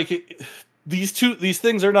can't like." These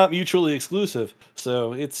things are not mutually exclusive,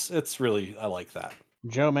 so it's really, I like that.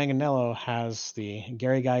 Joe Manganiello has the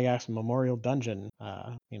Gary Gygax Memorial Dungeon.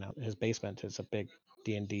 His basement is a big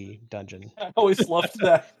D&D dungeon. I always loved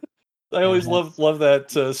that. I always love that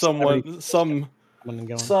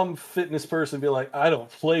some fitness person be like, "I don't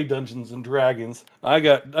play Dungeons and Dragons. I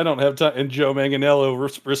don't have time." And Joe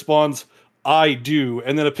Manganiello responds, I do,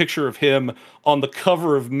 and then a picture of him on the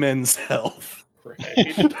cover of Men's Health.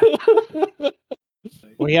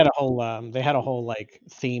 Well, he had a whole they had a whole like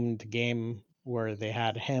themed game where they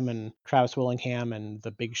had him and Travis Willingham and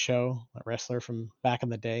the Big Show, a wrestler from back in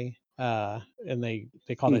the day. And they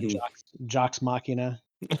called it Mhm. Jocks Machina.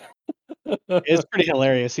 It's pretty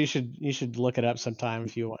hilarious. You should look it up sometime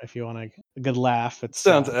if you want a good laugh. It's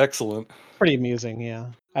Sounds excellent. pretty amusing,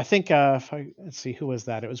 yeah. I think let's see, who was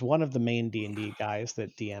that? It was one of the main D&D guys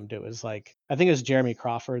that DM'd. It was like I think it was Jeremy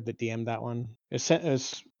Crawford that DM'd that one. It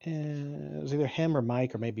was either him or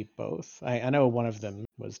Mike or maybe both. I know one of them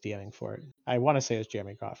was DMing for it. I want to say it was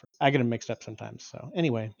Jeremy Crawford. I get them mixed up sometimes. So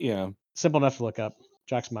anyway, Yeah, simple enough to look up.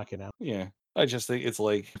 Jocks Machina. yeah. I just think it's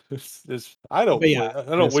like I don't But yeah, play. I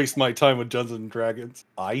it don't is waste my time with Dungeons and Dragons.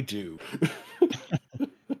 I do.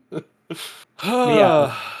 But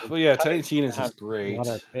yeah, But yeah, Tiny Tiny Tina Tina's is had great.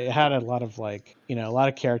 it had a lot of like, a lot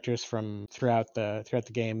of characters from throughout the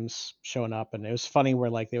games showing up, and it was funny where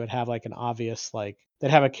like they would have like an obvious like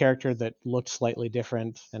they'd have a character that looked slightly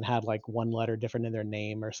different and had like one letter different in their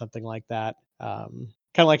name or something like that.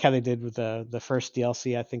 Kind of like how they did with the first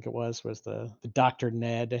DLC, I think it was the Dr.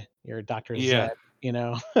 Ned or Dr. Zed,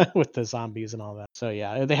 Yeah, with the zombies and all that. So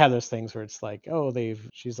yeah, they have those things where it's like, oh,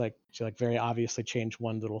 she like very obviously changed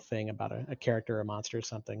one little thing about a character or a monster or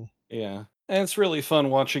something. yeah. And it's really fun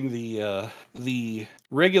watching the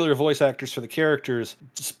regular voice actors for the characters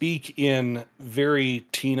speak in very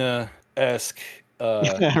Tina-esque.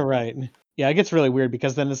 Right. Yeah, it gets really weird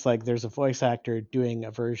because then it's like there's a voice actor doing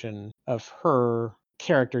a version of her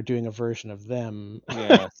character doing a version of them.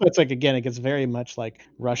 Yeah, So it's like again, it gets very much like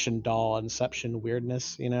Russian doll Inception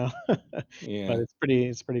weirdness. But yeah.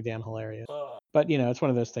 it's pretty damn hilarious. But it's one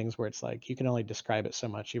of those things where it's like you can only describe it so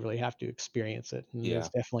much. You really have to experience it, and Yeah. it's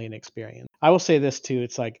definitely an experience. I will say this too: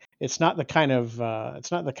 it's like it's not the kind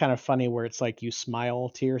of funny where it's like you smile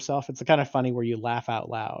to yourself. It's the kind of funny where you laugh out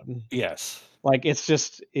loud. Yes. Like it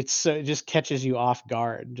just catches you off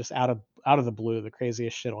guard, just out of the blue. The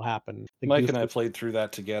craziest shit will happen. The Mike and I goofiest. played through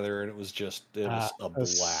that together, and it was a It was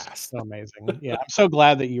blast. so amazing. Yeah, I'm so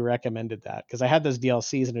glad that you recommended that because I had those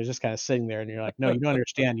DLCs and it was just kind of sitting there, and you're like, no, you don't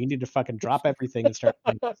understand. You need to fucking drop everything and start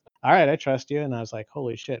playing this. All right, I trust you. And I was like,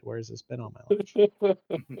 holy shit, where's this been all my life?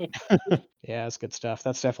 Yeah, it's good stuff.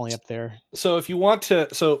 That's definitely up there. So if you want to,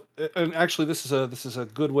 and actually this is a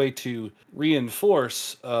good way to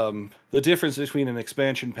reinforce the difference between an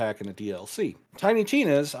expansion pack and a DLC. Tiny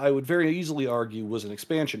Tina's, I would very easily argue, was an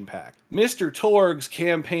expansion pack. Mr. Torg's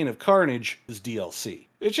Campaign of Carnage is DLC.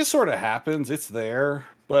 It just sort of happens. It's there,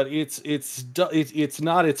 but it's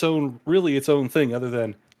not its own thing other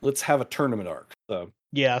than let's have a tournament arc. So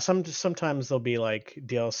Yeah, sometimes there'll be like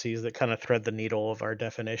DLCs that kind of thread the needle of our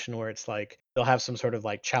definition where it's like they'll have some sort of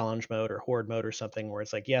like challenge mode or horde mode or something where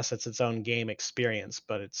it's like, yes, it's its own game experience,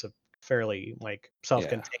 but it's a fairly like yeah.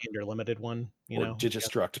 self-contained or limited one, Or Yeah.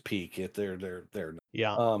 Digistruct Peak. They're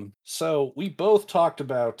Yeah. so we both talked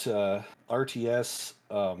about RTS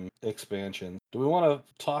expansion. Do we want to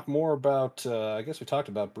talk more about? I guess we talked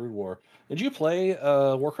about Brood War. Did you play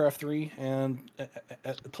Warcraft 3 and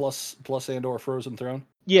plus and or Frozen Throne?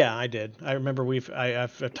 Yeah, I did. I remember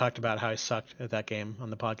I've talked about how I sucked at that game on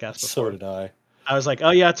the podcast So before. did I. I was like, "Oh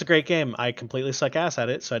yeah, it's a great game." I completely suck ass at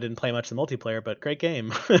it, so I didn't play much of the multiplayer, but great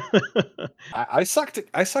game. I sucked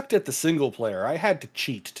at the single player. I had to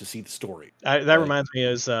cheat to see the story. That Like, reminds me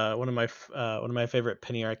is one of my favorite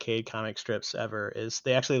Penny Arcade comic strips ever is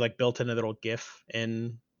they actually like built in a little GIF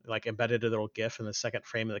in like embedded a little GIF in the second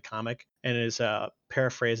frame of the comic, and it is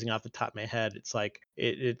paraphrasing off the top of my head. It's like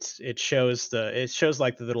it shows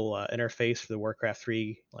like the little interface for the Warcraft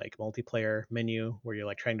 3 like multiplayer menu where you're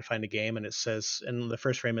like trying to find a game, and it says, and the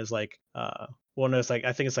first frame is like one is like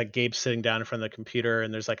I think it's like Gabe sitting down in front of the computer,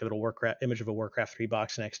 and there's like a little Warcraft image of a Warcraft 3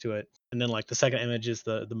 box next to it, and then like the second image is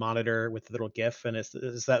the monitor with the little GIF, and it's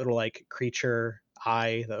that little like creature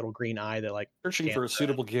eye, that little green eye that like searching scans for a around.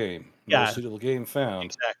 suitable game. No Yeah, suitable game found.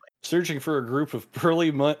 exactly. Searching for a group of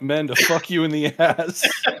burly men to fuck you in the ass.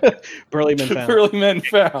 Burlyman found. Burly men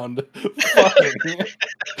found. Fucking.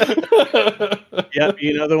 Yep,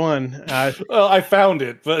 you know the one. Well, I found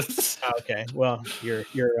it, but Okay, well, your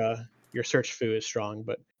search foo is strong,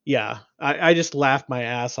 but yeah, I just laughed my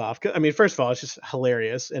ass off. I mean, first of all, it's just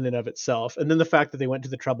hilarious in and of itself, and then the fact that they went to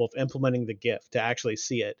the trouble of implementing the GIF to actually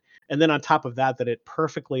see it, and then on top of that, that it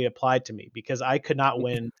perfectly applied to me because I could not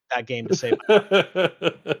win that game to save my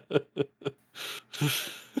life.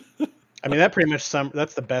 I mean, that pretty much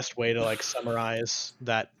that's the best way to like summarize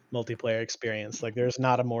that multiplayer experience. Like, there's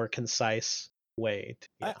not a more concise way.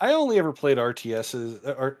 Yeah. I only ever played RTSs,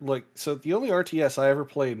 or like, so the only RTS I ever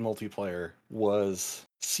played multiplayer was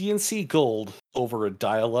CNC Gold over a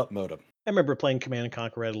dial-up modem. I remember playing Command and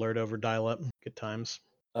Conquer Red Alert over dial-up. Good times.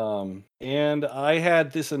 And I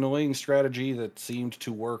had this annoying strategy that seemed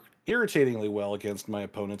to work irritatingly well against my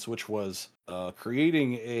opponents, which was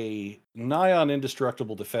creating a nigh on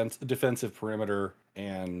indestructible defensive perimeter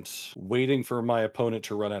and waiting for my opponent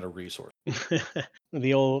to run out of resource.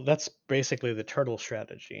 That's basically the turtle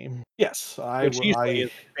strategy, Yes, which usually is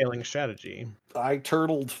a failing strategy. I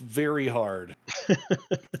turtled very hard,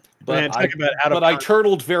 Man, talk about out of but I context.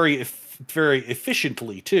 turtled very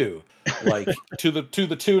efficiently too. Like to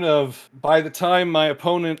the tune of, by the time my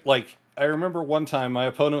opponent, like, I remember one time my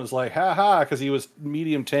opponent was like, "Ha ha," because he was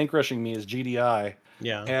medium tank rushing me as GDI,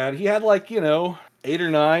 Yeah. and he had, like, 8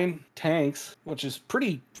 or 9 tanks, which is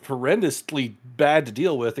pretty horrendously bad to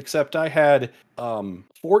deal with. Except I had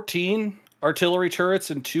 14 artillery turrets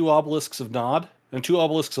and 2 obelisks of Nod and 2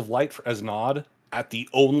 obelisks of light as Nod at the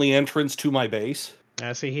only entrance to my base.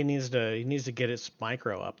 I see he needs to get his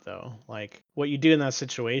micro up though. Like what you do in that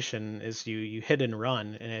situation is you hit and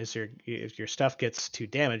run, and if your stuff gets too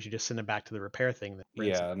damaged, you just send it back to the repair thing that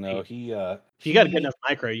brings it Yeah, to no, peak. he If you got a good enough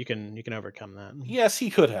micro, you can overcome that. yes, he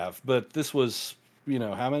could have, but this was,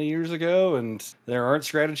 how many years ago, and there aren't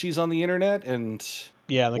strategies on the internet and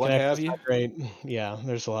Yeah, the what have connection's you. not great. Yeah,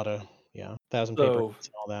 there's a lot of 1,000 paper So cuts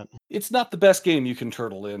and all that. it's not the best game you can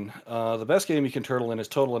turtle in. The best game you can turtle in is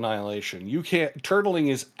Total Annihilation. You can't turtling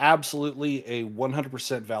is absolutely a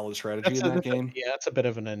 100% valid strategy in that game. That's a bit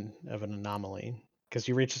of an anomaly because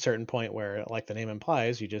you reach a certain point where, like the name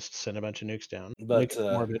implies, you just send a bunch of nukes down. But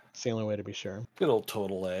Nuke more of it. It's the only way to be sure. good old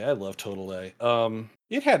Total A. I love Total A.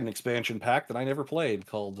 It had an expansion pack that I never played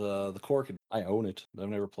called the Cork. I own it, but I've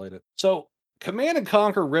never played it. So, Command and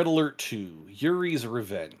Conquer Red Alert 2: Yuri's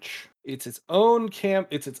Revenge. It's its own camp.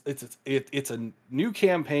 It's a new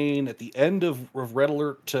campaign at the end of Red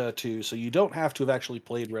Alert 2, so you don't have to have actually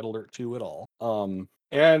played Red Alert 2 at all.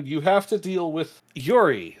 And you have to deal with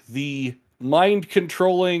Yuri, the mind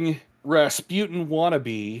controlling Rasputin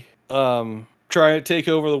wannabe, trying to take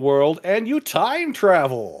over the world, and you time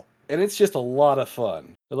travel. And it's just a lot of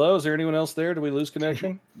fun. Hello, is there anyone else there? Did we lose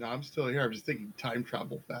connection? No, I'm still here. I'm just thinking time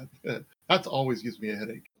travel. That's always gives me a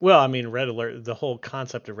headache. Well, I mean, Red Alert. The whole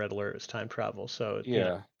concept of Red Alert is time travel, so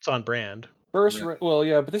Yeah. it's on brand. First, Yeah. well,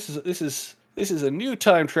 yeah, but this is a new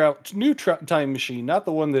time time machine, not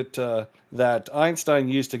the one that Einstein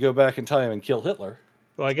used to go back in time and kill Hitler.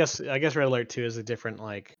 Well, I guess Red Alert 2 is a different,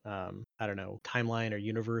 like, I don't know, timeline or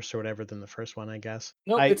universe or whatever than the first one, I guess.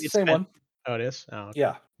 Nope, it's the same one. Oh, it is? Oh, okay.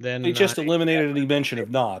 Yeah, they Then just eliminated any mention of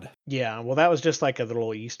Nod. yeah, well, that was just like a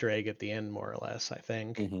little Easter egg at the end, more or less, I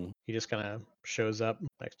think. Mm-hmm. He just kind of shows up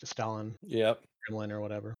next to Stalin, Yep. Kremlin, or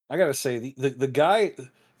whatever. I gotta say, the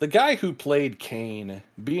guy who played Kane,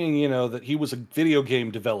 being that he was a video game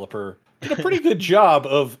developer, did a pretty good job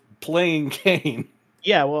of playing Kane.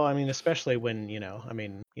 Yeah, well, I mean, especially when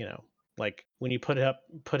like when you put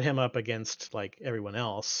him up against like everyone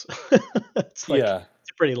else, it's like Yeah,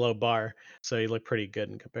 it's a pretty low bar, so he looked pretty good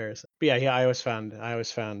in comparison. But yeah, I always found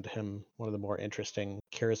him one of the more interesting,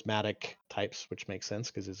 charismatic types, which makes sense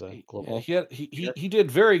because he's a global. he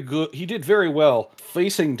did very good. He did very well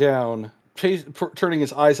facing down, turning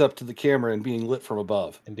his eyes up to the camera and being lit from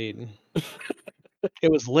above. Indeed,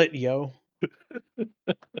 it was lit, yo.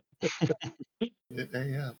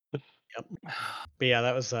 Yeah. Yep. But yeah,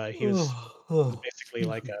 that was he was basically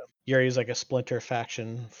like a Yuri's like a splinter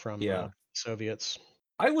faction from Yeah. Soviets.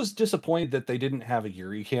 I was disappointed that they didn't have a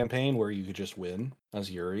Yuri campaign where you could just win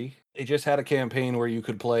as Yuri. They just had a campaign where you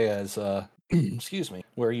could play as excuse me,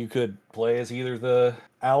 where you could play as either the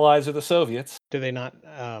Allies or the Soviets. Do they not?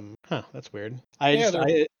 That's weird.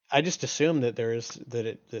 Yeah, I just assumed that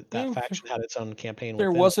that Yeah, faction had its own campaign there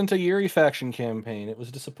within it. wasn't a Yuri faction campaign. It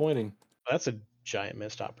was disappointing. That's a giant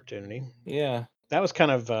missed opportunity. Yeah. That was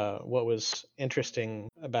kind of what was interesting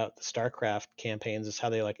about the StarCraft campaigns is how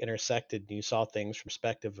they like intersected and you saw things from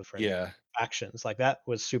perspective of different Yeah. factions. Like that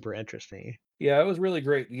was super interesting. Yeah, it was really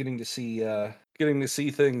great getting to see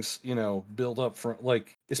things, build up from,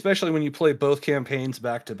 like, especially when you play both campaigns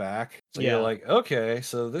back to back. So Yeah. you're like, okay,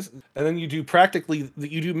 so this, and then you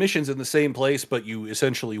do missions in the same place, but you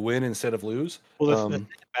essentially win instead of lose. Well, the thing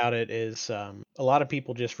about it is, a lot of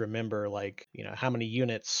people just remember like how many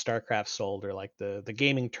units StarCraft sold, or like the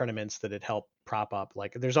gaming tournaments that it helped prop up.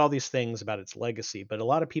 Like, there's all these things about its legacy, but a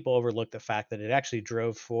lot of people overlook the fact that it actually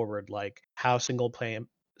drove forward like how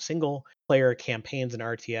single player campaigns and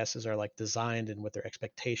RTSs are like designed and what their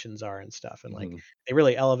expectations are and stuff. And like Mhm. they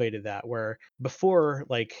really elevated that, where before,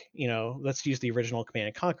 like, let's use the original Command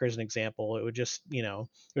and Conquer as an example. It would just, it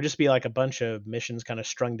would just be like a bunch of missions kind of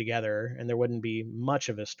strung together, and there wouldn't be much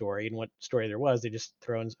of a story. And what story there was, they just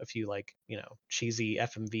throw in a few like, cheesy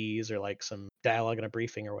FMVs or like some dialogue in a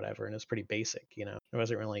briefing or whatever, and it's pretty basic. There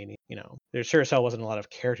wasn't really any, there sure as hell wasn't a lot of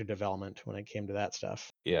character development when it came to that stuff.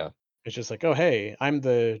 Yeah. It's just like, oh hey, I'm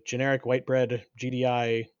the generic white bread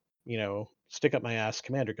GDI, stick up my ass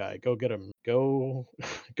commander guy. Go get him. Go,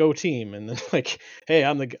 go team. And then like, hey,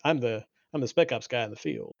 I'm the spec ops guy in the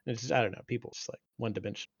field. And it's just, I don't know, people just like one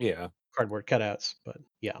dimension Yeah. cardboard cutouts. But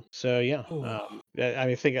yeah, so yeah, Oh. I mean,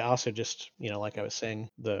 I think also just like I was saying,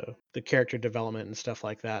 the character development and stuff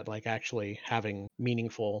like that, like actually having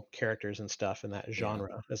meaningful characters and stuff in that Yeah.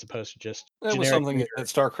 genre, as opposed to just That was generic something that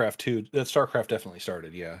StarCraft definitely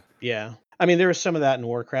started. Yeah. yeah. I mean, there was some of that in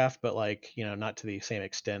Warcraft, but like, not to the same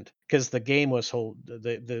extent, because the game was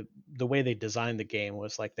the way they designed the game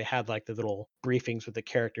was like they had like the little briefings with the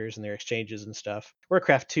characters and their exchanges and stuff.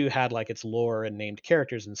 Warcraft 2 had like its lore and named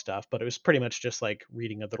characters and stuff, but it was pretty much just like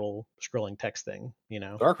reading a little scrolling text thing.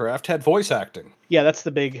 StarCraft had voice acting Yeah, that's the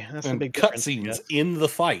big and difference, I cutscenes guess. in the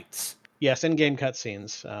fights. Yes, in-game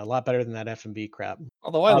cutscenes, a lot better than that FMV crap.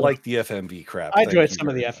 Although I Although like the FMV crap. I enjoyed Thank you some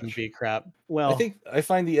of the very much. FMV crap. I Well, think I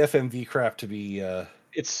find the FMV crap to be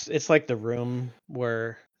it's like the room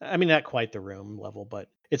where, I mean, not quite the room level, but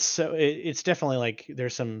it's definitely like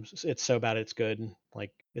there's some, it's so bad it's good,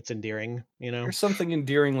 like it's endearing. there's something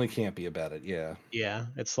endearingly campy about it. Yeah. Yeah,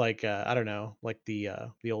 it's like I don't know, like the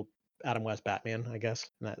old Adam West Batman, I guess,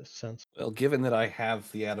 in that sense. Well, given that I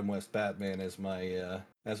have the Adam West Batman as my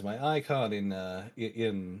icon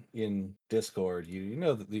in Discord, you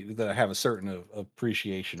know that I have a certain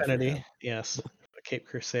appreciation for him. Affinity, yes, a Cape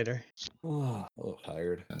Crusader. Oh,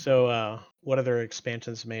 tired. So what other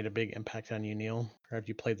expansions made a big impact on you, Neil, or have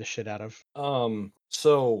you played the shit out of?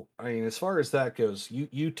 So I mean, as far as that goes,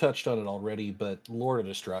 you touched on it already, but Lord of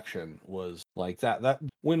Destruction was like that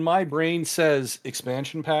when my brain says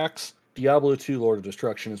expansion packs, Diablo 2 Lord of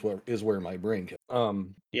Destruction is where my brain goes.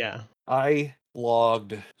 Yeah. I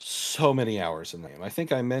logged so many hours in the game. I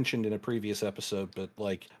think I mentioned in a previous episode, but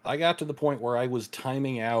like I got to the point where I was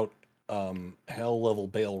timing out hell level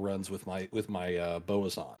bail runs with my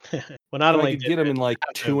Boazon. Well, not And I only could did get them it in like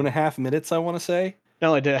have 2.5 minutes, I want to say. not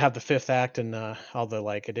only did it have the fifth act and all the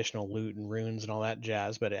like additional loot and runes and all that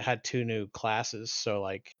jazz, but it had two new classes. So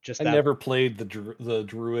like just I that. never played the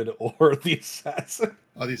druid or the assassin.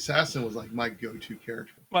 The assassin was like my go-to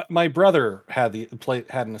character. My brother had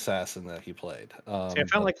an assassin that he played. See,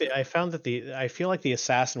 I feel like the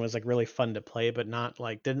assassin was like really fun to play, but not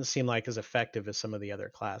like didn't seem like as effective as some of the other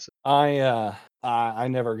classes. I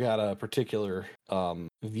never got a particular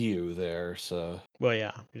view there, so Well,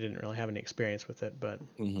 yeah, we didn't really have any experience with it, but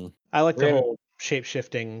mhm. I like the ran whole shape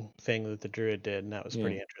shifting thing that the druid did, and that was yeah,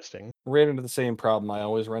 pretty interesting. ran into the same problem I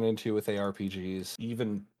always run into with ARPGs,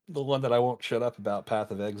 even the one that I won't shut up about,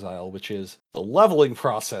 Path of Exile, which is the leveling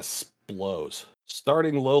process blows.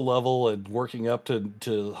 Starting low level and working up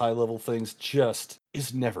to high level things just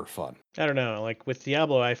is never fun. I don't know, like with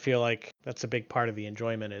Diablo, I feel like that's a big part of the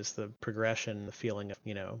enjoyment is the progression, the feeling of,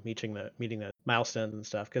 meeting the milestones and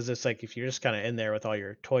stuff. Because it's like if you're just kind of in there with all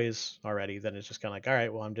your toys already, then it's just kind of like, all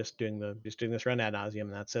right, well, I'm just doing this run ad nauseum,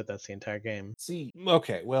 and that's it. That's the entire game. See,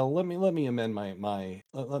 okay, well, let me amend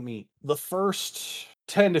the first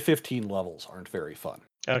 10 to 15 levels aren't very fun.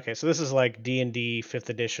 Okay, so this is like D&D 5th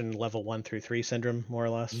edition level 1 through 3 syndrome, more or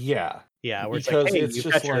less. Yeah, Yeah, where it's like, because hey, it's you've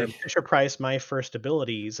just got your like Fisher Price My First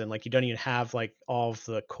abilities, and like you don't even have like all of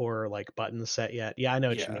the core like buttons set yet. Yeah, I know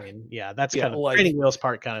what you yeah, mean. Yeah, that's yeah, kind of like training wheels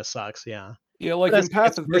part kind of sucks. Yeah, like but in that's it's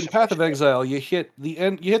Path mercifully of Exile, you hit the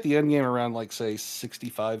end game around like say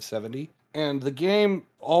 65, 70, and the game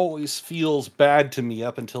always feels bad to me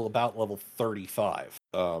up until about level 35.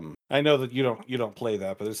 I know that you don't play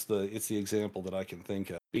that, but it's the example that I can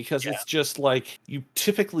think of, because yeah. it's just like you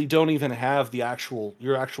typically don't even have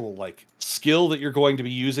your actual like skill that you're going to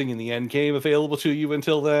be using in the end game available to you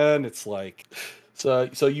until then. It's like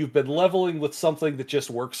so you've been leveling with something that just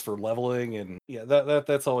works for leveling, and yeah,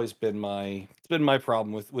 that's always been my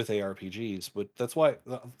problem with ARPGs. But that's why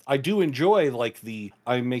I do enjoy like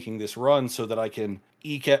I'm making this run so that I can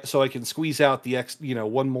so I can squeeze out the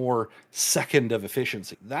one more second of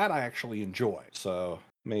efficiency. That I actually enjoy. So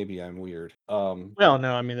maybe I'm weird. Well,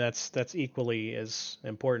 no, I mean that's equally as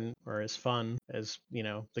important or as fun as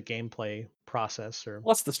the gameplay process or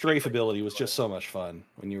Plus the strafe gameplay. ability was just so much fun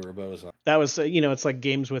when you were a boson. That was it's like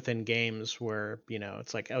games within games where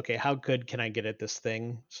it's like, okay, how good can I get at this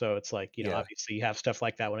thing? So it's like Yeah. obviously you have stuff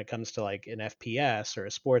like that when it comes to like an FPS or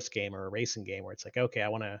a sports game or a racing game where it's like, okay, I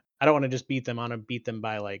don't want to just beat them. I want to beat them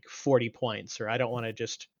by like 40 points, or I don't want to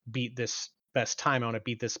just beat this best time. I want to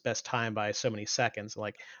beat this best time by so many seconds,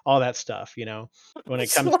 like all that stuff. When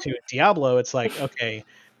it comes to Diablo, it's like, okay,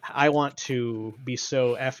 I want to be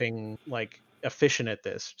so effing like efficient at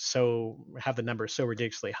this, so have the numbers so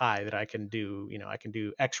ridiculously high that I can do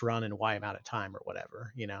X run in Y amount of time or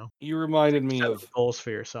whatever. You It's reminded like me setting of goals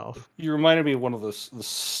for yourself. one of the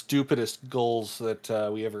stupidest goals that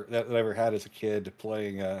I ever had as a kid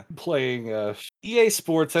playing EA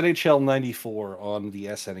Sports NHL '94 on the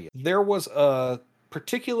SNES. There was a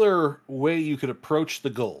particular way you could approach the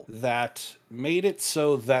goal that made it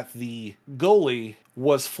so that the goalie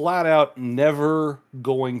was flat out never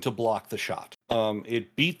going to block the shot.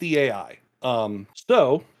 It beat the AI.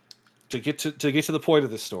 So to get to the point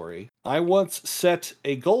of this story, I once set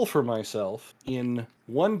a goal for myself in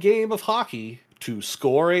one game of hockey to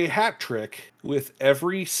score a hat trick with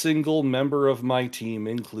every single member of my team,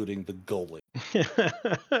 including the goalie.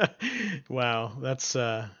 Wow,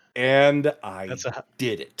 And I that's a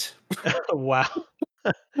did it. wow.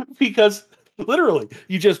 Because literally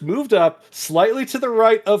you just moved up slightly to the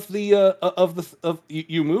right of the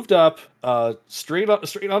you moved up straight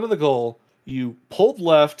onto the goal, you pulled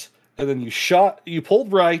left, and then you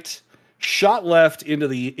pulled right, shot left into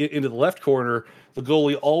the left corner. The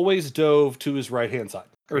goalie always dove to his right hand side,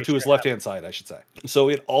 or Great to his strat. left hand side, I should say. So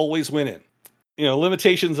it always went in.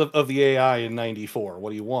 Limitations of the AI in '94. What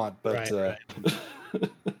do you want? But Right,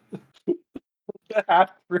 right.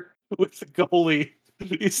 after with the goalie,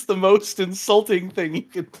 it's the most insulting thing you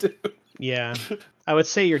can do. Yeah, I would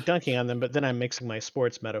say you're dunking on them, but then I'm mixing my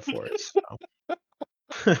sports metaphors. So.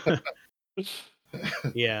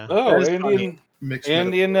 Yeah, that Oh, is funny. Mixed and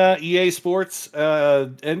metaphor. in EA Sports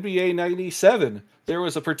NBA '97, there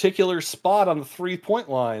was a particular spot on the 3-point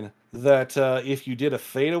line that if you did a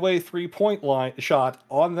fadeaway 3-point line shot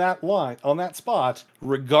on that spot,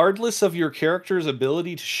 regardless of your character's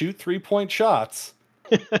ability to shoot 3-point shots,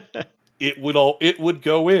 it would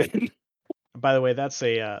go in. By the way, that's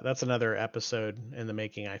another episode in the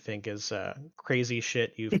making. I think is crazy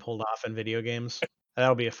shit you've pulled off in video games.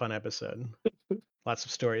 That'll be a fun episode. Lots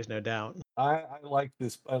of stories, no doubt. I like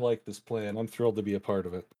this. I like this plan. I'm thrilled to be a part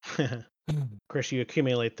of it. Of course, you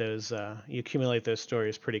accumulate those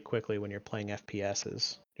stories pretty quickly when you're playing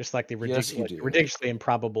FPSs. Just like the Yes, you do. ridiculously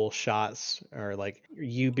improbable shots, or like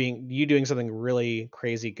you doing something really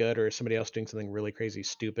crazy good, or somebody else doing something really crazy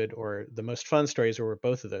stupid, or the most fun stories are where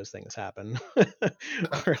both of those things happen,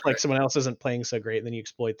 where like someone else isn't playing so great, and then you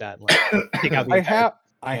exploit that and like take out the I entire have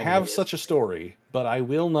I handle of have it. such a story, but I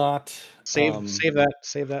will not. Save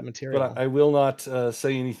that But material. I will not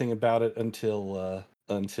say anything about it until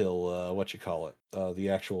what you call it, the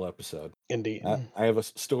actual episode. Indeed. I have a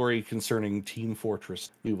story concerning Team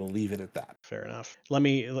Fortress. We will leave it at that. Fair enough. Let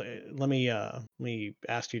me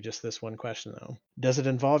ask you just this one question though. Does it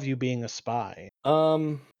involve you being a spy?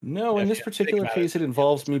 No, in If this you have to think particular about it case, it in the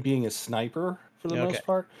involves me episode. being a sniper for the Okay. most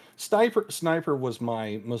part. Sniper was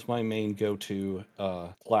my main go-to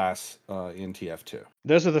class in TF2.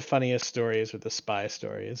 Those are the funniest stories with the spy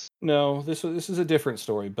stories. No, this is a different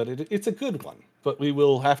story, but it's a good one. But we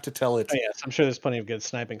will have to tell Oh it. yes, I'm sure there's plenty of good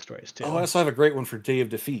sniping stories Oh, I too. also have a great one for Day of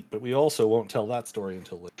Defeat, but we also won't tell that story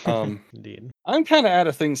until later. Indeed. I'm kind of out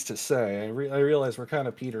of things to say. I realize we're kind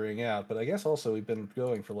of petering out, but I guess also we've been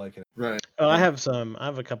going for like Right. Oh, I have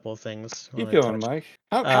a couple of things I keep want to going, touch. Mike.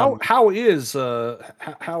 Um, How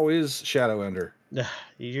is Shadow Ender?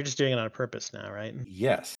 you're just doing it on purpose now, right?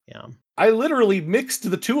 Yes, Yeah. I literally mixed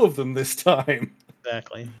the two of them this time.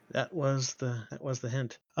 Exactly. That was the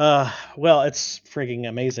hint. Well, it's freaking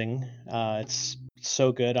amazing. It's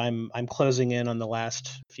so good. I'm closing in on the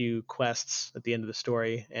last few quests at the end of the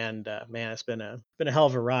story, and man, it's been a hell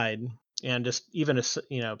of a ride. And just even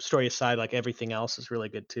story aside, like everything else is really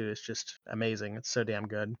good too. It's just amazing. It's so damn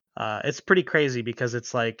good. It's pretty crazy because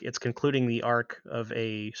it's like it's concluding the arc of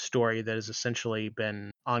a story that has essentially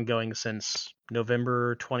been ongoing since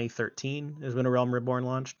November 2013 is when A Realm Reborn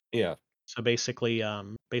launched. Yeah, So basically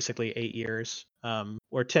 8 years,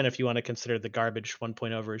 or 10 if you want to consider the garbage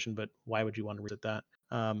 1.0 version. But why would you want to revisit that?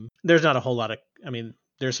 There's not a whole lot of, I mean,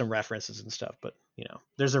 there's some references and stuff, but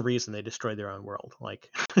there's a reason they destroyed their own world. Like,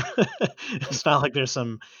 it's not like there's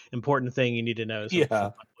some important thing you need to know. So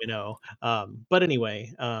Yeah. we know. But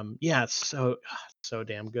anyway, yeah, it's so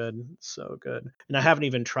damn good, so good. And I haven't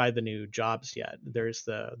even tried the new jobs yet. There's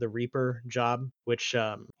the Reaper job, which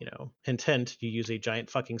hint hint, you use a giant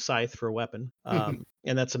fucking scythe for a weapon.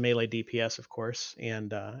 And that's a melee DPS, of course.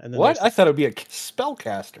 And then What? there's I thought it would be a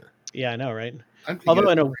spellcaster. yeah, I know, right? I'm thinking Although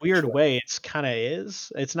of in a Range weird weapon. way, it's kind of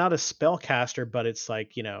is. It's not a spellcaster, but it's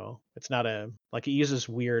like, it's not like it uses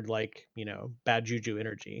weird, like, bad juju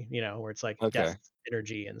energy, where it's like death Okay.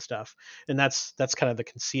 energy and stuff. And that's kind of the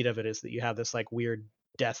conceit of it, is that you have this like weird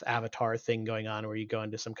death avatar thing going on where you go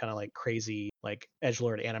into some kind of like crazy like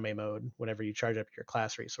edgelord anime mode whenever you charge up your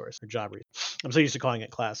class resource or job resource. I'm so used to calling it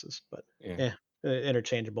classes, but Yeah.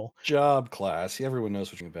 interchangeable. Job class. Yeah, everyone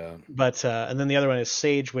knows what you're about. But and then the other one is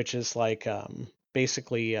Sage, which is like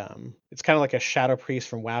basically it's kind of like a Shadow Priest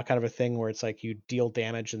from WoW kind of a thing, where it's like you deal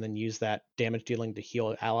damage and then use that damage dealing to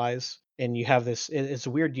heal allies. And you have this it's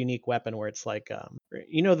a weird unique weapon where it's like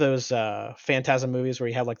those Phantasm movies where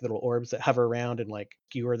you have like little orbs that hover around and like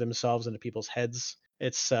skewer themselves into people's heads.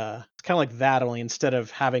 It's kind of like that, only instead of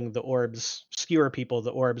having the orbs skewer people, the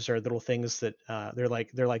orbs are little things that they're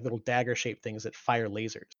like little dagger shaped things that fire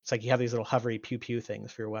lasers. It's like you have these little hovery pew pew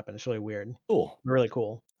things for your weapon. It's really weird, Cool. really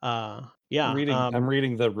cool. Yeah. I'm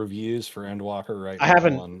reading the reviews for Endwalker right I now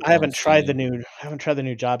haven't on I haven't tried the Steam. new I haven't tried the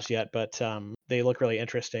new jobs yet, but they look really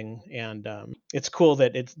interesting, and it's cool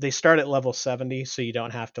that they start at level 70, so you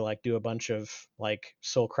don't have to like do a bunch of like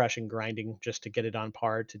soul crushing grinding just to get it on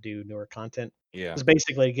par to do newer content. Yeah. It's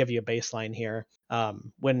basically to give you a baseline here.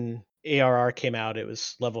 When ARR came out, it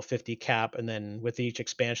was level 50 cap, and then with each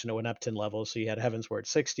expansion, it went up 10 levels. So you had Heavensward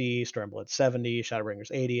 60, Stormblood 70, Shadowbringers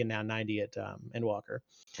 80, and now 90 at Endwalker.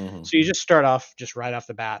 Mhm. So you just start off just right off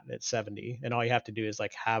the bat at 70, and all you have to do is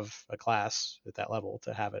like have a class at that level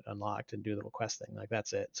to have it unlocked and do a little quest thing. Like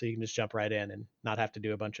that's it. So you can just jump right in and not have to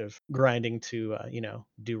do a bunch of grinding to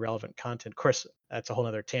do relevant content. Of course, that's a whole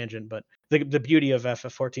other tangent, but the beauty of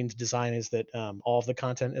FF14's design is that all of the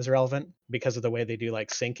content is relevant because of the way they do like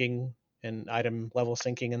syncing and item level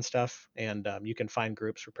syncing and stuff. And you can find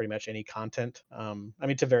groups for pretty much any content. I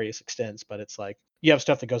mean, to various extents, but it's like you have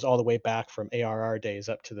stuff that goes all the way back from ARR days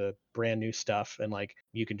up to the brand new stuff. And like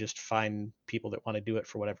you can just find people that want to do it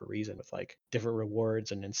for whatever reason with like different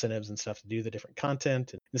rewards and incentives and stuff to do the different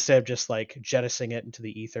content. And instead of just like jettisoning it into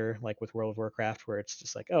the ether, like with World of Warcraft, where it's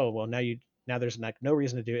just like, oh, well, now there's like no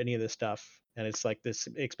reason to do any of this stuff. And it's like this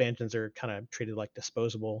expansions are kind of treated like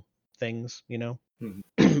disposable things, Mhm.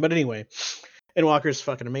 But anyway, Endwalker's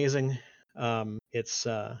fucking amazing. It's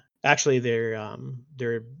actually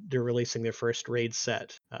they're releasing their first raid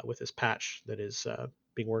set with this patch that is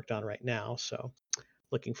being worked on right now. So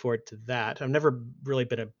looking forward to that. I've never really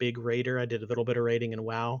been a big raider. I did a little bit of raiding in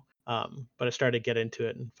WoW, but I started to get into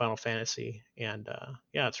it in Final Fantasy, and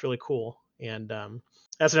yeah, it's really cool. And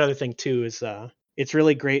that's another thing too is it's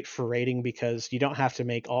really great for raiding because you don't have to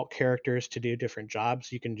make alt characters to do different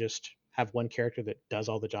jobs. You can just have one character that does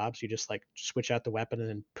all the jobs. You just like switch out the weapon and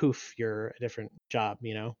then poof, you're a different job.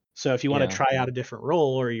 So if you want to Yeah. try out a different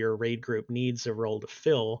role or your raid group needs a role to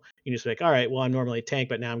fill, you just be like, all right, well, I'm normally a tank,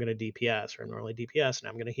 but now I'm going to DPS, or I'm normally DPS and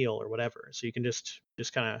I'm going to heal or whatever. So you can just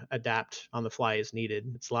kind of adapt on the fly as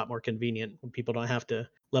needed. It's a lot more convenient when people don't have to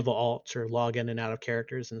level alts or log in and out of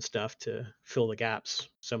characters and stuff to fill the gaps.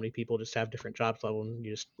 So many people just have different jobs level, and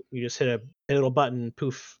you just hit a little button,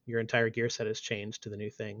 poof, your entire gear set has changed to the new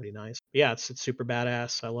thing. Pretty nice. But yeah, it's super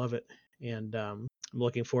badass. I love it, and I'm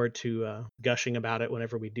looking forward to gushing about it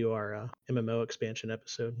whenever we do our MMO expansion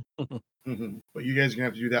episode. But you guys are gonna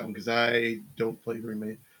have to do that one because I don't play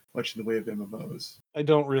very much in the way of MMOs. I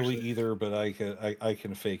don't really Actually. either, but I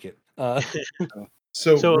can fake it.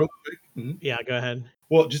 So So real quick, yeah, go ahead.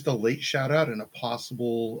 well, just a late shout out and a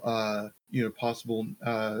possible,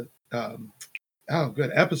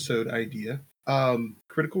 good episode idea.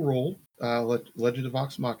 Critical Role, Legend of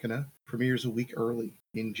Vox Machina premieres a week early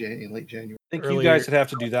in late January. I think you Earlier, guys would have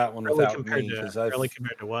to do that one early without me because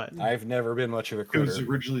compared to what? I've never been much of a It was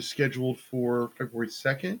critter. originally scheduled for February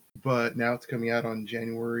 2nd, but now it's coming out on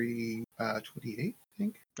January 28th, I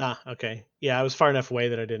think. Okay. Yeah, I was far enough away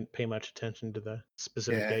that I didn't pay much attention to the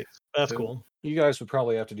specific Yeah. dates. That's So- cool. You guys would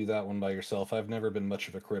probably have to do that one by yourself. I've never been much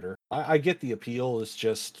of a critter. I get the appeal.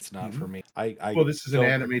 It's not for me. Well, this is an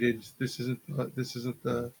don't- animated. This is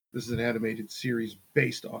an animated series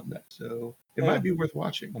based on that, so it might be worth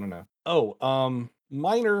watching. I don't know. Oh,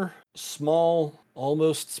 minor, small,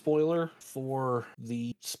 almost spoiler for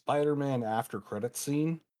the Spider-Man after credits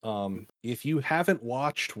scene. If you haven't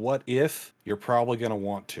watched What If, you're probably going to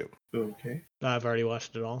want to. Okay. I've already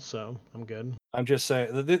watched it all, so I'm good. I'm just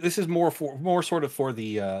saying this is more sort of for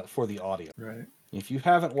the audience. Right. If you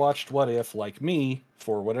haven't watched What If, like me,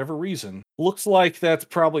 for whatever reason, looks like that's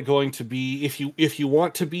probably going to be, if you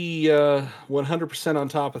want to be 100% on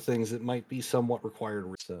top of things, it might be somewhat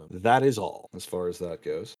required. So that is all as far as that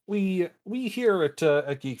goes. We here at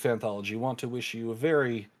Geek Fanthology want to wish you a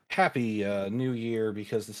very happy new year,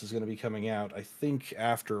 because this is going to be coming out, I think,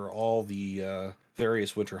 after all the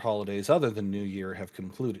various winter holidays other than New Year have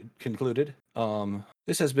concluded.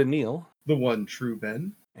 This has been Neil. The one true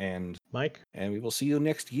Ben. And Mike? we will see you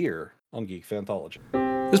next year on Geek Fanthology.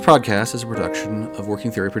 This podcast is a production of Working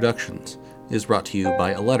Theory Productions. It is brought to you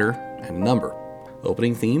by a letter and a number.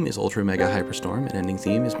 Opening theme is Ultra Mega Hyperstorm, and ending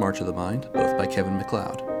theme is March of the Mind, both by Kevin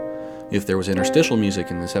MacLeod. If there was interstitial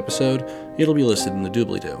music in this episode, it'll be listed in the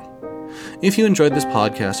doobly-doo. If you enjoyed this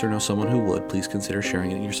podcast or know someone who would, please consider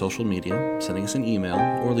sharing it in your social media, sending us an email,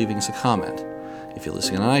 or leaving us a comment. If you're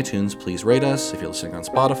listening on iTunes, please rate us. If you're listening on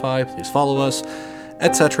Spotify, please follow us,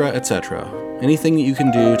 etc., etc. Anything that you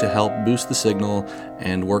can do to help boost the signal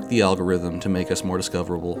and work the algorithm to make us more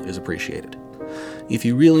discoverable is appreciated. If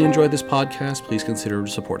you really enjoyed this podcast, please consider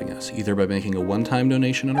supporting us, either by making a one-time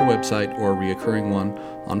donation on our website or a reoccurring one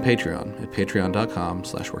on Patreon at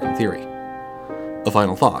patreon.com/workingtheory. A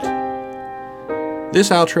final thought. This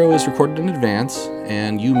outro is recorded in advance,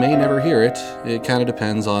 and you may never hear it. It kind of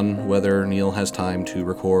depends on whether Neil has time to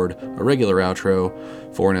record a regular outro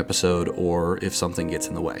for an episode or if something gets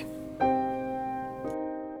in the way.